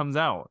even comes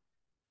out.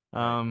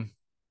 Right. Um,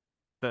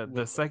 the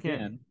Which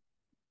second,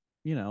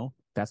 again,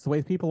 that's the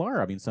way people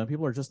are. I mean, some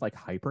people are just like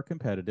hyper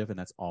competitive, and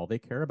that's all they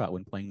care about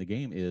when playing the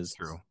game is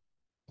true.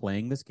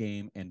 playing this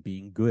game and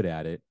being good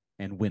at it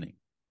and winning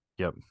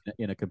Yep.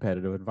 in a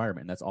competitive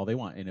environment. And that's all they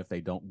want. And if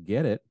they don't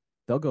get it,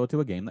 they'll go to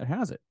a game that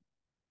has it.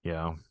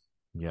 Yeah.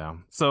 Yeah.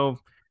 So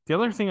the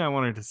other thing I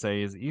wanted to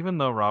say is even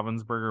though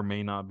Ravensburger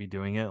may not be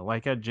doing it,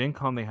 like at Gen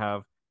Con they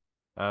have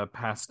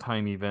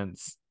pastime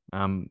events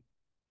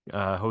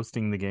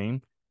hosting the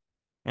game.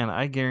 And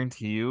I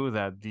guarantee you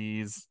that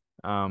these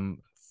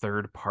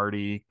third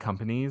party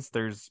companies,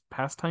 there's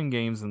pastime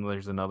games and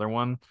there's another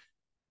one.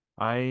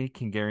 I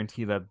can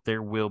guarantee that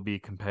there will be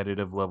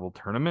competitive level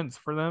tournaments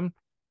for them.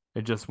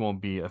 It just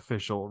won't be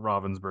official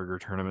Ravensburger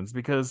tournaments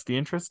because the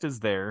interest is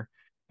there.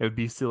 It would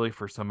be silly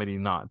for somebody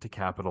not to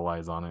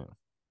capitalize on it.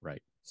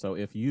 Right. So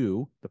if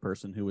you, the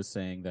person who was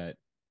saying that,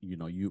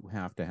 you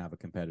have to have a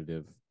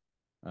competitive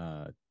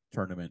uh,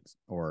 tournament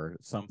or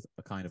some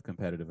kind of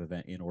competitive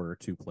event in order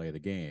to play the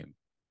game,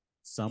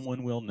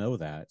 someone will know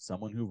that.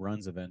 Someone who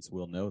runs events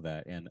will know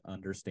that and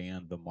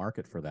understand the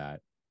market for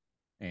that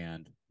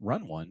and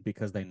run one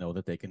because they know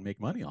that they can make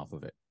money off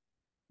of it.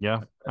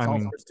 Yeah, That's I all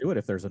mean, there is to it.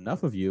 If there's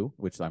enough of you,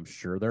 which I'm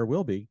sure there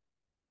will be,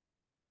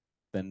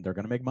 then they're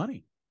going to make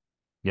money.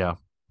 yeah.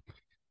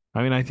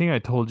 I mean, I think I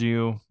told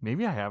you,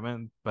 maybe I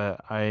haven't,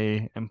 but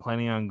I am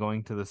planning on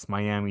going to this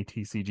Miami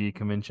TCG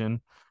convention,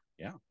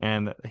 Yeah,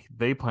 and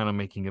they plan on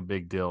making a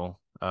big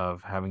deal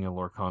of having a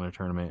Lorcana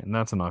tournament, and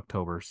that's in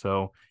October.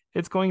 So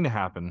it's going to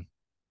happen.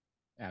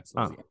 Uh,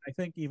 absolutely. I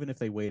think even if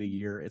they wait a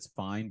year, it's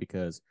fine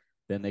because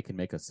then they can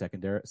make a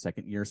second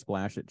year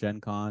splash at Gen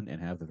Con and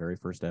have the very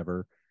first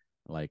ever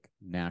like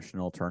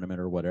national tournament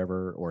or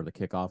whatever, or the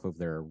kickoff of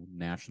their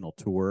national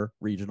tour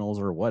regionals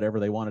or whatever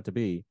they want it to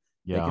be.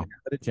 They can yeah, have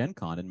it at Gen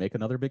Con and make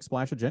another big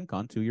splash at Gen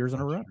Con 2 years in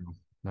a that's row. true.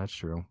 That's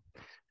true.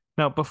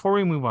 Now, before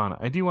we move on,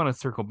 I do want to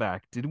circle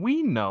back. Did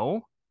we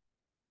know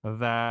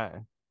that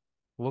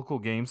local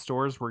game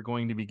stores were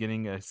going to be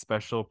getting a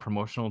special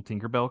promotional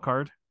Tinkerbell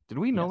card? Did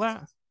we know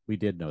Yes, that? we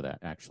did know that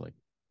actually.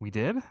 We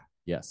did?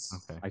 Yes,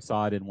 Okay. I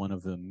saw it in one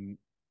of the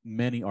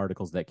many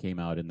articles that came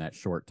out in that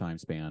short time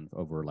span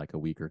over like a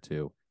week or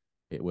two.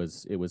 It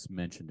was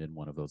mentioned in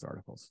one of those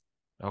articles.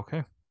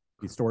 Okay.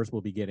 The stores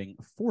will be getting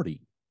 40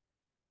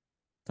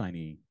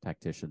 tiny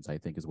tacticians, I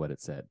think is what it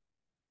said,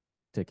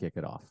 to kick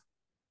it off.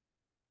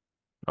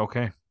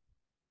 Okay.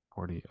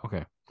 40.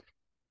 Okay.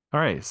 All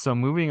right. So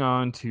moving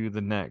on to the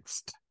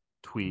next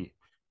tweet.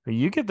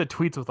 You get the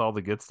tweets with all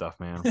the good stuff,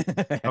 man.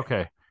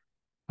 Okay.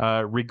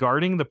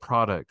 Regarding the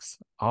products,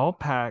 all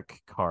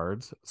pack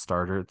cards,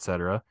 starter,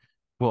 etc.,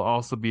 will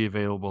also be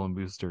available in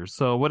boosters.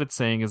 So what it's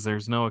saying is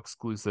there's no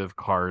exclusive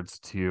cards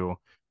to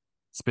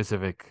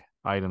specific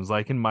items.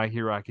 Like in My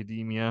Hero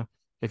Academia,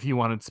 if you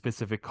wanted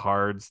specific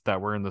cards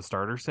that were in the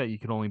starter set, you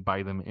could only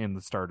buy them in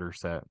the starter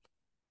set.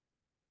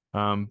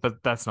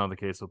 But that's not the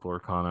case with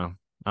Lorcana.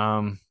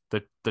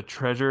 The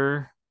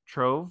treasure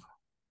trove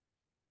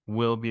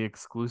will be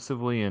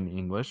exclusively in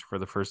English for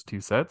the first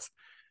two sets.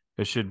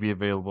 It should be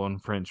available in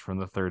French from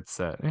the third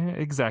set.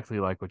 Exactly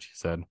like what you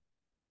said.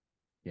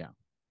 Yeah.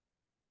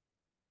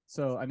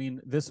 So, I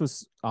mean, this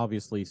was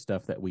obviously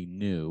stuff that we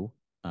knew,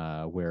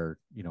 where,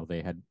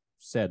 they had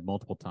said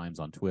multiple times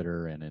on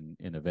Twitter and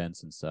in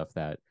events and stuff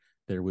that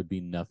there would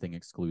be nothing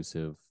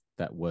exclusive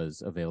that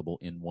was available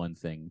in one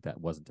thing that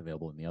wasn't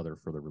available in the other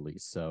for the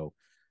release. So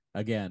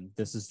again,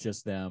 this is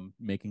just them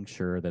making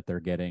sure that they're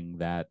getting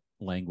that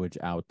language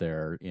out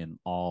there in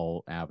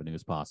all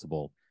avenues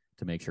possible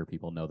to make sure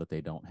people know that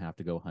they don't have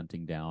to go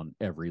hunting down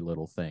every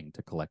little thing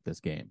to collect this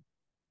game.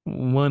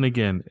 One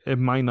again, it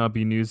might not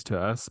be news to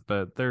us,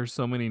 but there's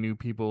so many new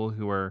people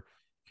who are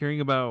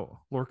hearing about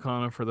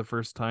Lorcana for the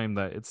first time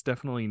that it's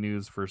definitely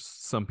news for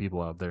some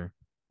people out there.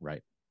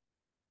 Right.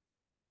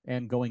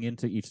 And going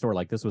into each store,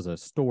 like this was a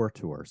store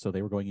tour. So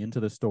they were going into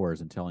the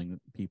stores and telling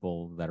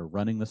people that are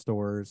running the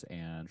stores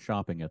and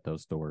shopping at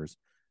those stores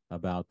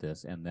about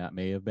this. And that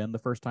may have been the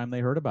first time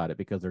they heard about it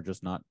because they're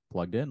just not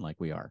plugged in like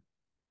we are.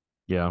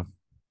 Yeah,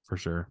 for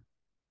sure.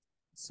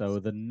 So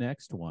the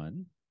next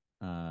one,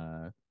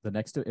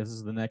 this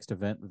is the next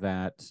event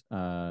that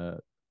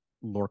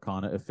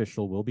Lorcana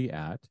official will be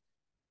at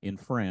in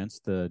France.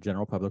 The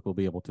general public will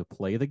be able to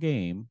play the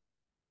game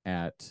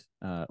at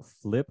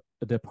Flip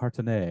de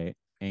Partenay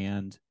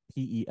and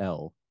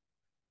PEL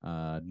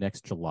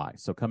next July.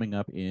 So coming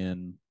up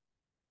in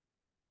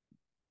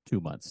 2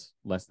 months,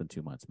 less than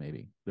 2 months,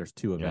 maybe. There's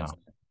two events.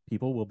 Yeah.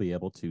 People will be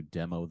able to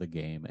demo the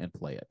game and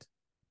play it.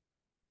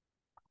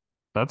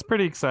 That's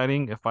pretty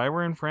exciting. If I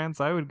were in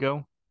France, I would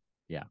go.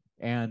 Yeah.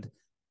 And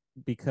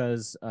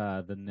because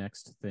the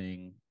next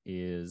thing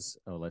is,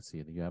 let's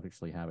see, you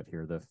actually have it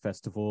here. The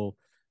festival,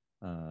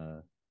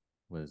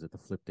 what is it? The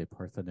Flip de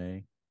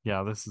Parthenay.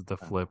 Yeah, this is the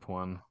flip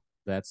one.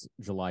 That's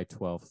July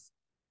 12th.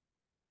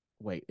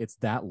 Wait, it's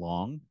that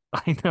long?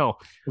 I know.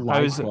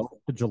 July 12th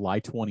to July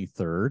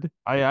 23rd.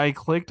 I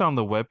clicked on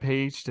the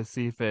webpage to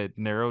see if it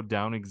narrowed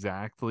down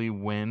exactly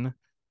when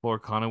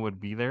Lorcana would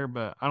be there,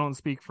 but I don't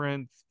speak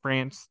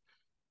France,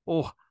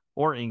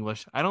 or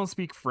English. I don't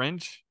speak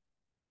French,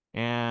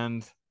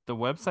 and the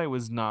website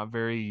was not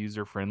very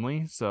user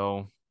friendly.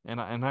 So,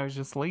 and I was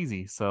just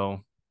lazy.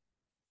 So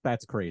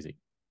that's crazy.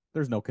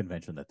 There's no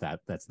convention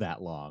that's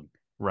that long.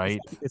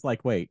 Right. It's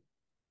like wait.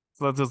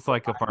 So that's just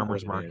like a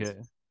farmer's market.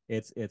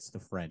 It's the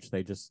French.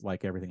 They just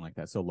like everything like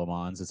that. So Le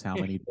Mans is how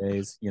many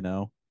days, you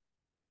know?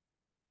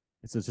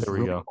 It's just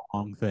really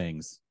long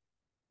things.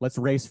 Let's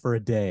race for a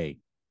day.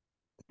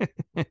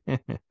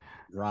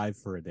 Drive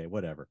for a day,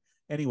 whatever.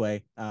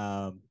 Anyway,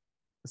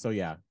 so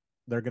yeah,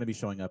 they're going to be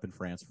showing up in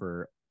France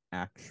for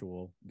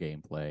actual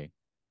gameplay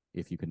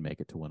if you can make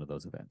it to one of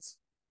those events.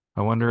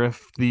 I wonder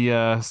if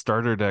the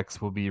starter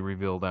decks will be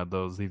revealed at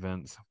those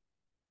events.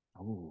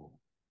 Oh,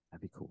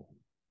 that'd be cool.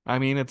 I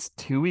mean, it's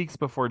 2 weeks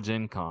before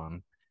Gen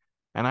Con,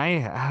 and I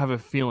have a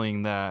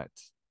feeling that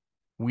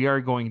we are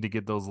going to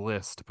get those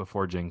lists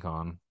before Gen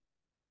Con.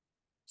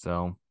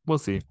 So we'll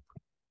see.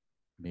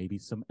 Maybe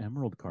some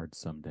Emerald cards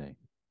someday.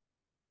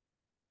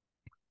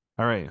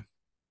 All right.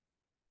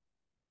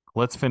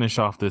 Let's finish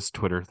off this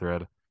Twitter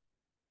thread.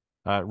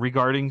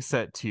 Regarding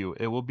Set 2,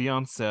 it will be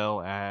on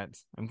sale at,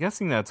 I'm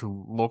guessing that's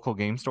local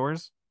game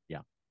stores. Yeah.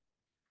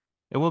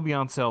 It will be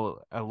on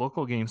sale at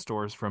local game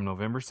stores from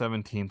November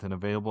 17th and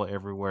available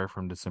everywhere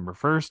from December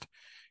 1st.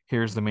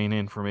 Here's the main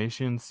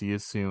information. See you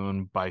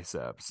soon,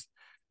 Biceps.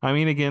 I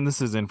mean, again,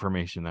 this is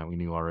information that we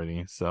knew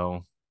already,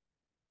 so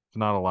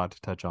not a lot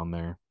to touch on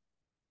there.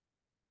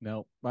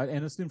 No,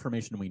 and it's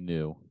information we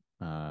knew.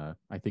 I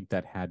think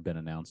that had been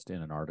announced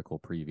in an article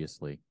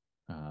previously.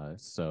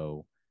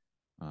 So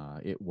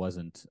it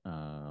wasn't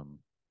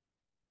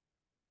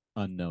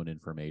unknown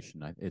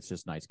information. It's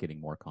just nice getting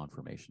more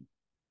confirmation.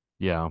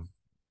 Yeah.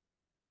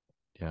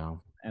 Yeah.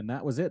 And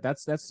that was it. That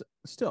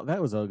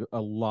was a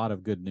lot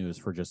of good news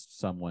for just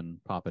someone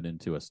popping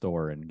into a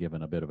store and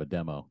giving a bit of a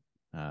demo.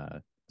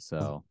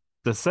 So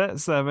the Set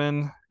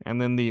 7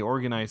 and then the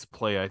organized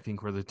play, I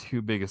think, were the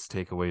two biggest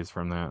takeaways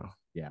from that.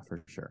 Yeah,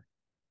 for sure.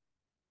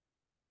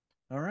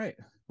 All right.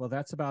 Well,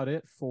 that's about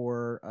it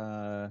for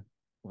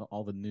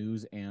all the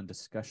news and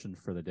discussion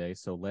for the day.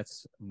 So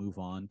let's move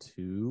on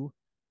to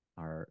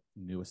our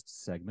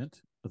newest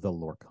segment, the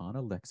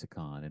Lorcana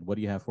Lexicon. And what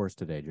do you have for us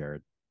today,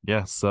 Jared?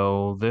 Yeah,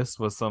 so this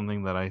was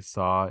something that I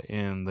saw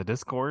in the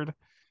Discord.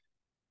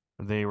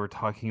 They were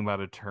talking about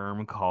a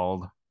term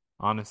called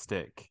on a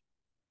stick.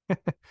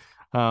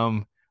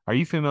 Are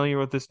you familiar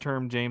with this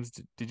term, James?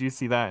 Did you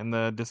see that in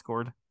the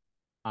Discord?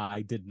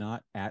 I did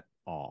not at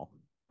all.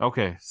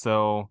 Okay,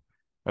 so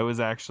it was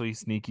actually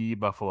Sneaky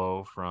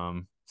Buffalo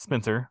from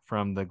Spencer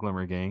from the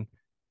Glimmer Gang,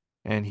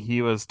 and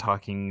he was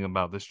talking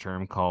about this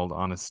term called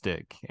on a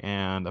stick.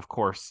 And of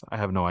course, I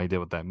have no idea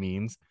what that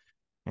means.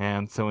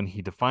 And so when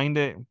he defined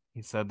it,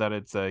 he said that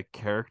it's a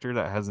character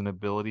that has an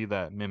ability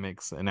that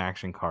mimics an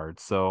action card.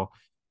 So,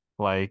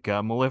 like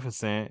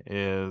Maleficent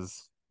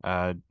is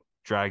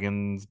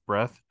Dragon's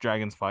Breath,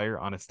 Dragon's Fire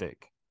on a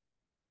stick.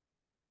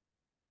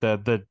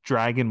 The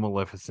Dragon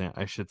Maleficent,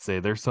 I should say.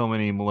 There's so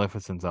many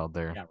Maleficents out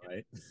there. Yeah,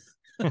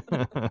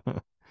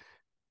 right.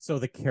 So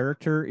the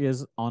character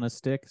is on a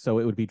stick. So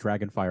it would be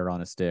Dragonfire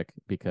on a stick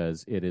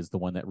because it is the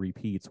one that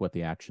repeats what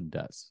the action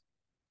does.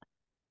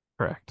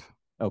 Correct.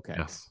 Okay.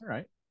 Yes. All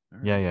right.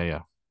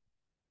 Yeah.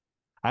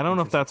 I don't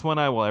know if Interesting. that's one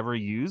I will ever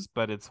use,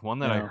 but it's one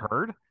that I No,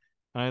 heard,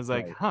 and I was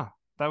like, right. huh,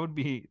 that would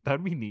be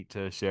neat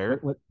to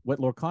share. What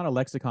Lorcana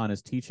Lexicon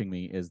is teaching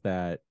me is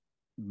that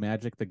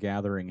Magic the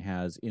Gathering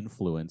has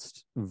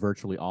influenced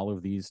virtually all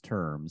of these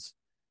terms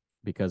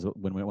because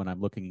when I'm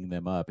looking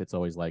them up, it's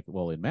always like,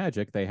 well, in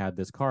Magic they had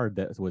this card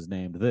that was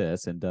named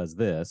this and does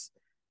this,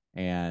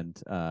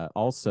 and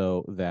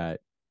also that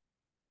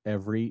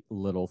every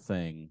little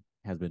thing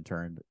has been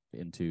turned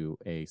into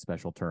a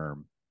special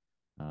term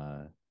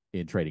uh,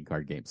 in trading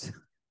card games.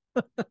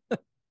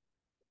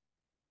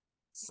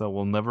 So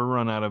we'll never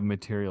run out of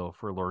material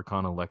for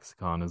Lorcana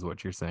Lexicon, is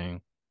what you're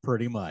saying.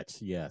 Pretty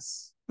much,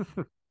 yes.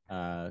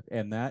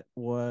 And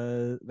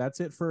that's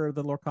it for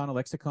the Lorcana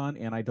Lexicon.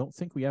 And I don't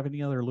think we have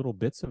any other little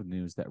bits of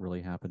news that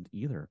really happened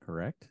either.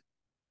 Correct?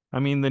 I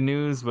mean, the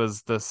news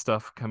was the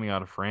stuff coming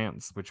out of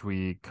France, which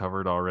we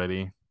covered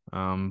already.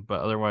 But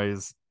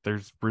otherwise,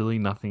 there's really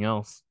nothing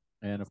else.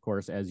 And of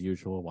course, as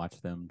usual, watch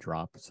them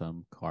drop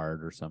some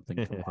card or something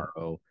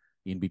tomorrow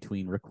in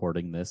between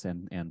recording this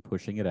and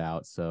pushing it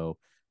out. So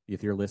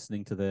if you're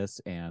listening to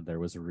this and there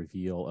was a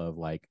reveal of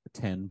like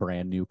 10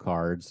 brand new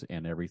cards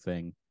and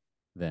everything,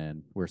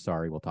 then we're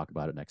sorry. We'll talk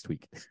about it next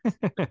week.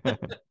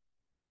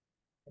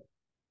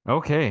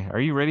 Okay, are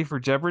you ready for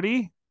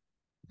Jeopardy?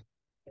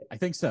 I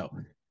think so.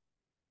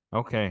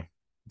 Okay,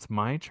 it's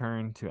my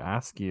turn to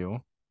ask you.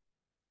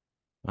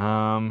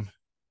 Um,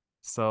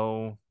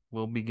 so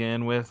we'll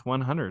begin with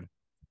 100.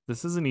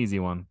 This is an easy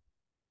one.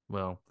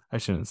 Well, I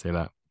shouldn't say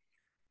that.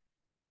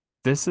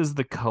 This is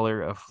the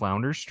color of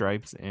Flounder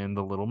stripes in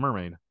The Little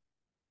Mermaid.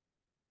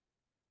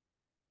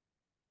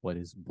 What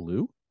is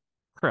blue?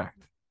 Correct.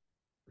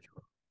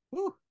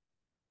 Ooh.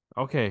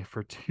 Okay,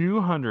 for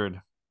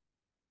 200.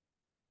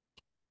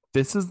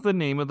 This is the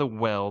name of the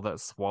whale that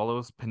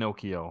swallows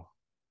Pinocchio.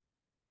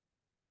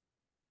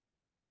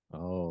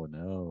 Oh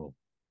no.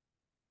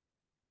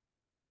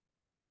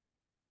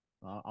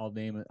 I'll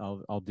name it.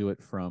 I'll do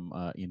it from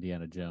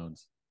Indiana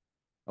Jones.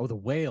 Oh, the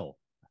whale.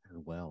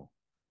 Well.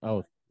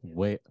 Oh,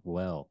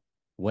 well.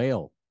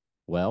 Whale.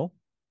 Well.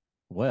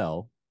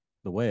 Well.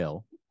 The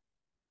whale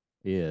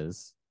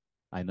is.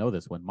 I know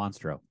this one.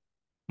 Monstro.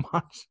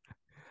 Much.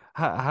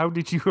 How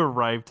did you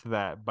arrive to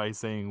that by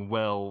saying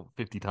well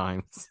 50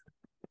 times?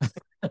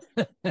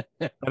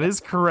 That is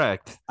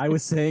correct. I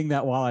was saying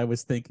that while I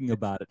was thinking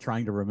about it,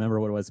 trying to remember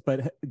what it was.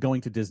 But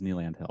going to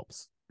Disneyland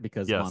helps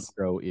because Yes.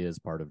 Monstro is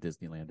part of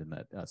Disneyland in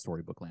that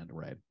storybook land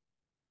ride.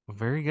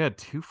 Very good.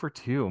 Two for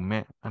two.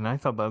 Man, and I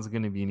thought that was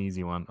going to be an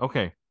easy one.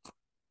 Okay.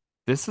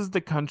 This is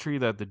the country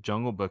that the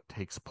Jungle Book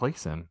takes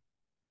place in.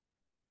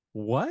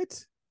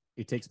 What?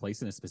 It takes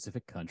place in a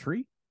specific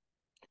country?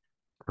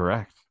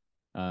 Correct.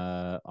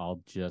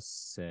 I'll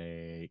just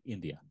say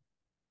India.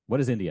 What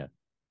is India?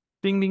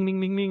 Ding, ding, ding,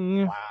 ding,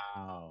 ding.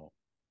 Wow.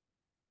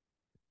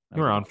 That was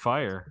You're a on lot.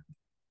 fire.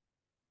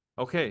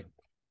 Okay.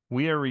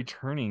 We are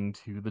returning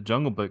to the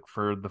Jungle Book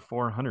for the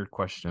 400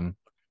 question.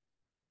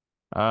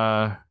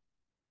 Uh,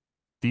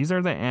 these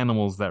are the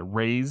animals that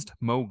raised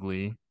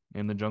Mowgli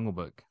in the Jungle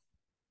Book.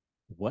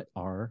 What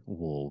are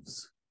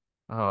wolves?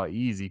 Oh,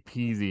 easy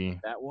peasy.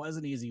 That was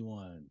an easy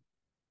one.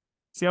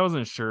 See, I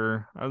wasn't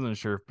sure. I wasn't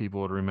sure if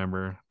people would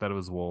remember that it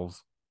was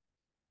wolves.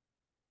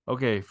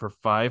 Okay, for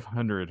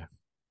 500.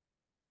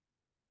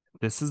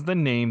 This is the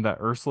name that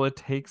Ursula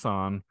takes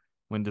on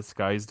when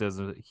disguised as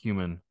a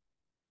human.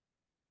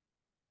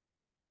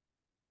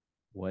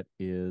 What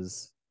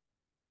is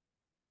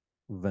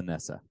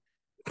Vanessa?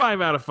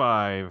 5 out of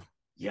 5.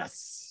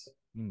 Yes.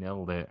 You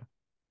nailed it.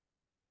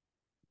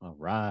 All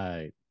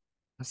right.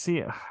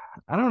 See,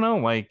 I don't know.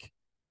 Like,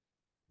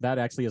 That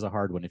actually is a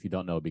hard one if you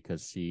don't know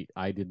because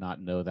I did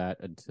not know that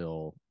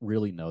until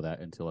really know that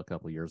until a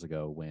couple of years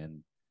ago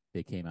when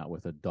they came out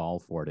with a doll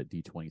for it at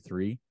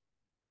D23.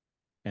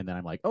 And then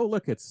I'm like, oh,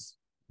 look,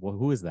 well,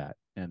 who is that?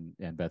 And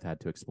Beth had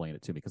to explain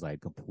it to me because I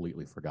had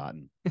completely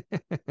forgotten.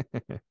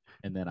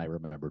 And then I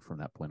remembered from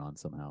that point on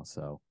somehow.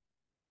 So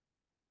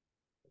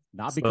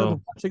not because of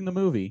so watching the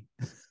movie.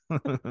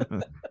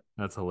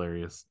 that's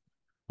hilarious.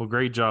 Well,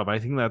 great job. I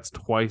think that's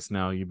twice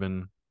now you've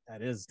been.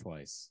 That is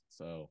twice.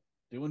 So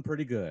doing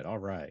pretty good. All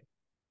right.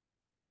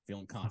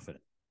 Feeling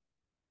confident.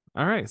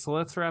 All right, so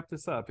let's wrap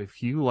this up.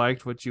 If you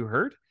liked what you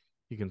heard,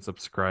 you can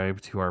subscribe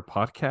to our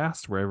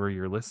podcast wherever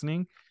you're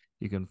listening.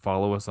 You can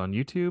follow us on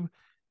YouTube,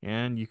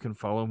 and you can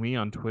follow me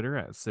on Twitter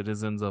at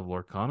Citizens of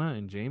Lorcana.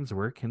 And James,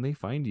 where can they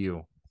find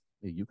you?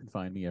 You can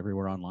find me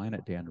everywhere online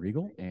at Dan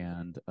Regal.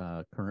 And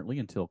currently,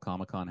 until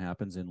Comic Con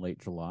happens in late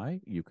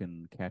July, you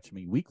can catch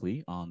me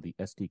weekly on the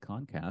SD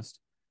Concast,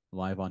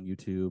 live on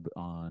YouTube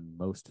on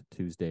most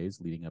Tuesdays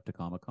leading up to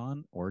Comic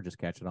Con, or just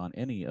catch it on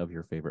any of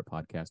your favorite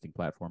podcasting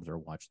platforms or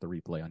watch the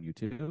replay on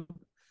YouTube.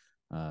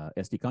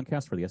 SD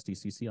Concast for the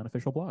SDCC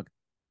unofficial blog.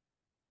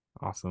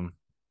 Awesome.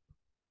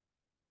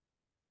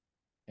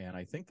 And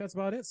I think that's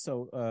about it.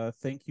 So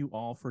thank you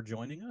all for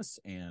joining us,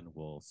 and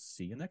we'll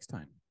see you next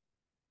time.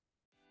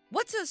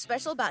 What's so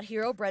special about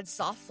Hero Bread's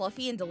soft,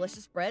 fluffy, and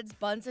delicious breads,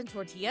 buns, and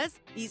tortillas?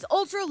 These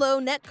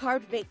ultra-low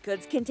net-carb baked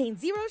goods contain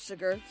zero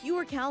sugar,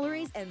 fewer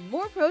calories, and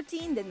more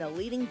protein than the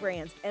leading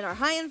brands, and are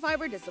high in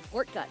fiber to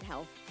support gut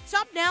health.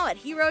 Shop now at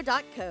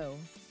hero.co.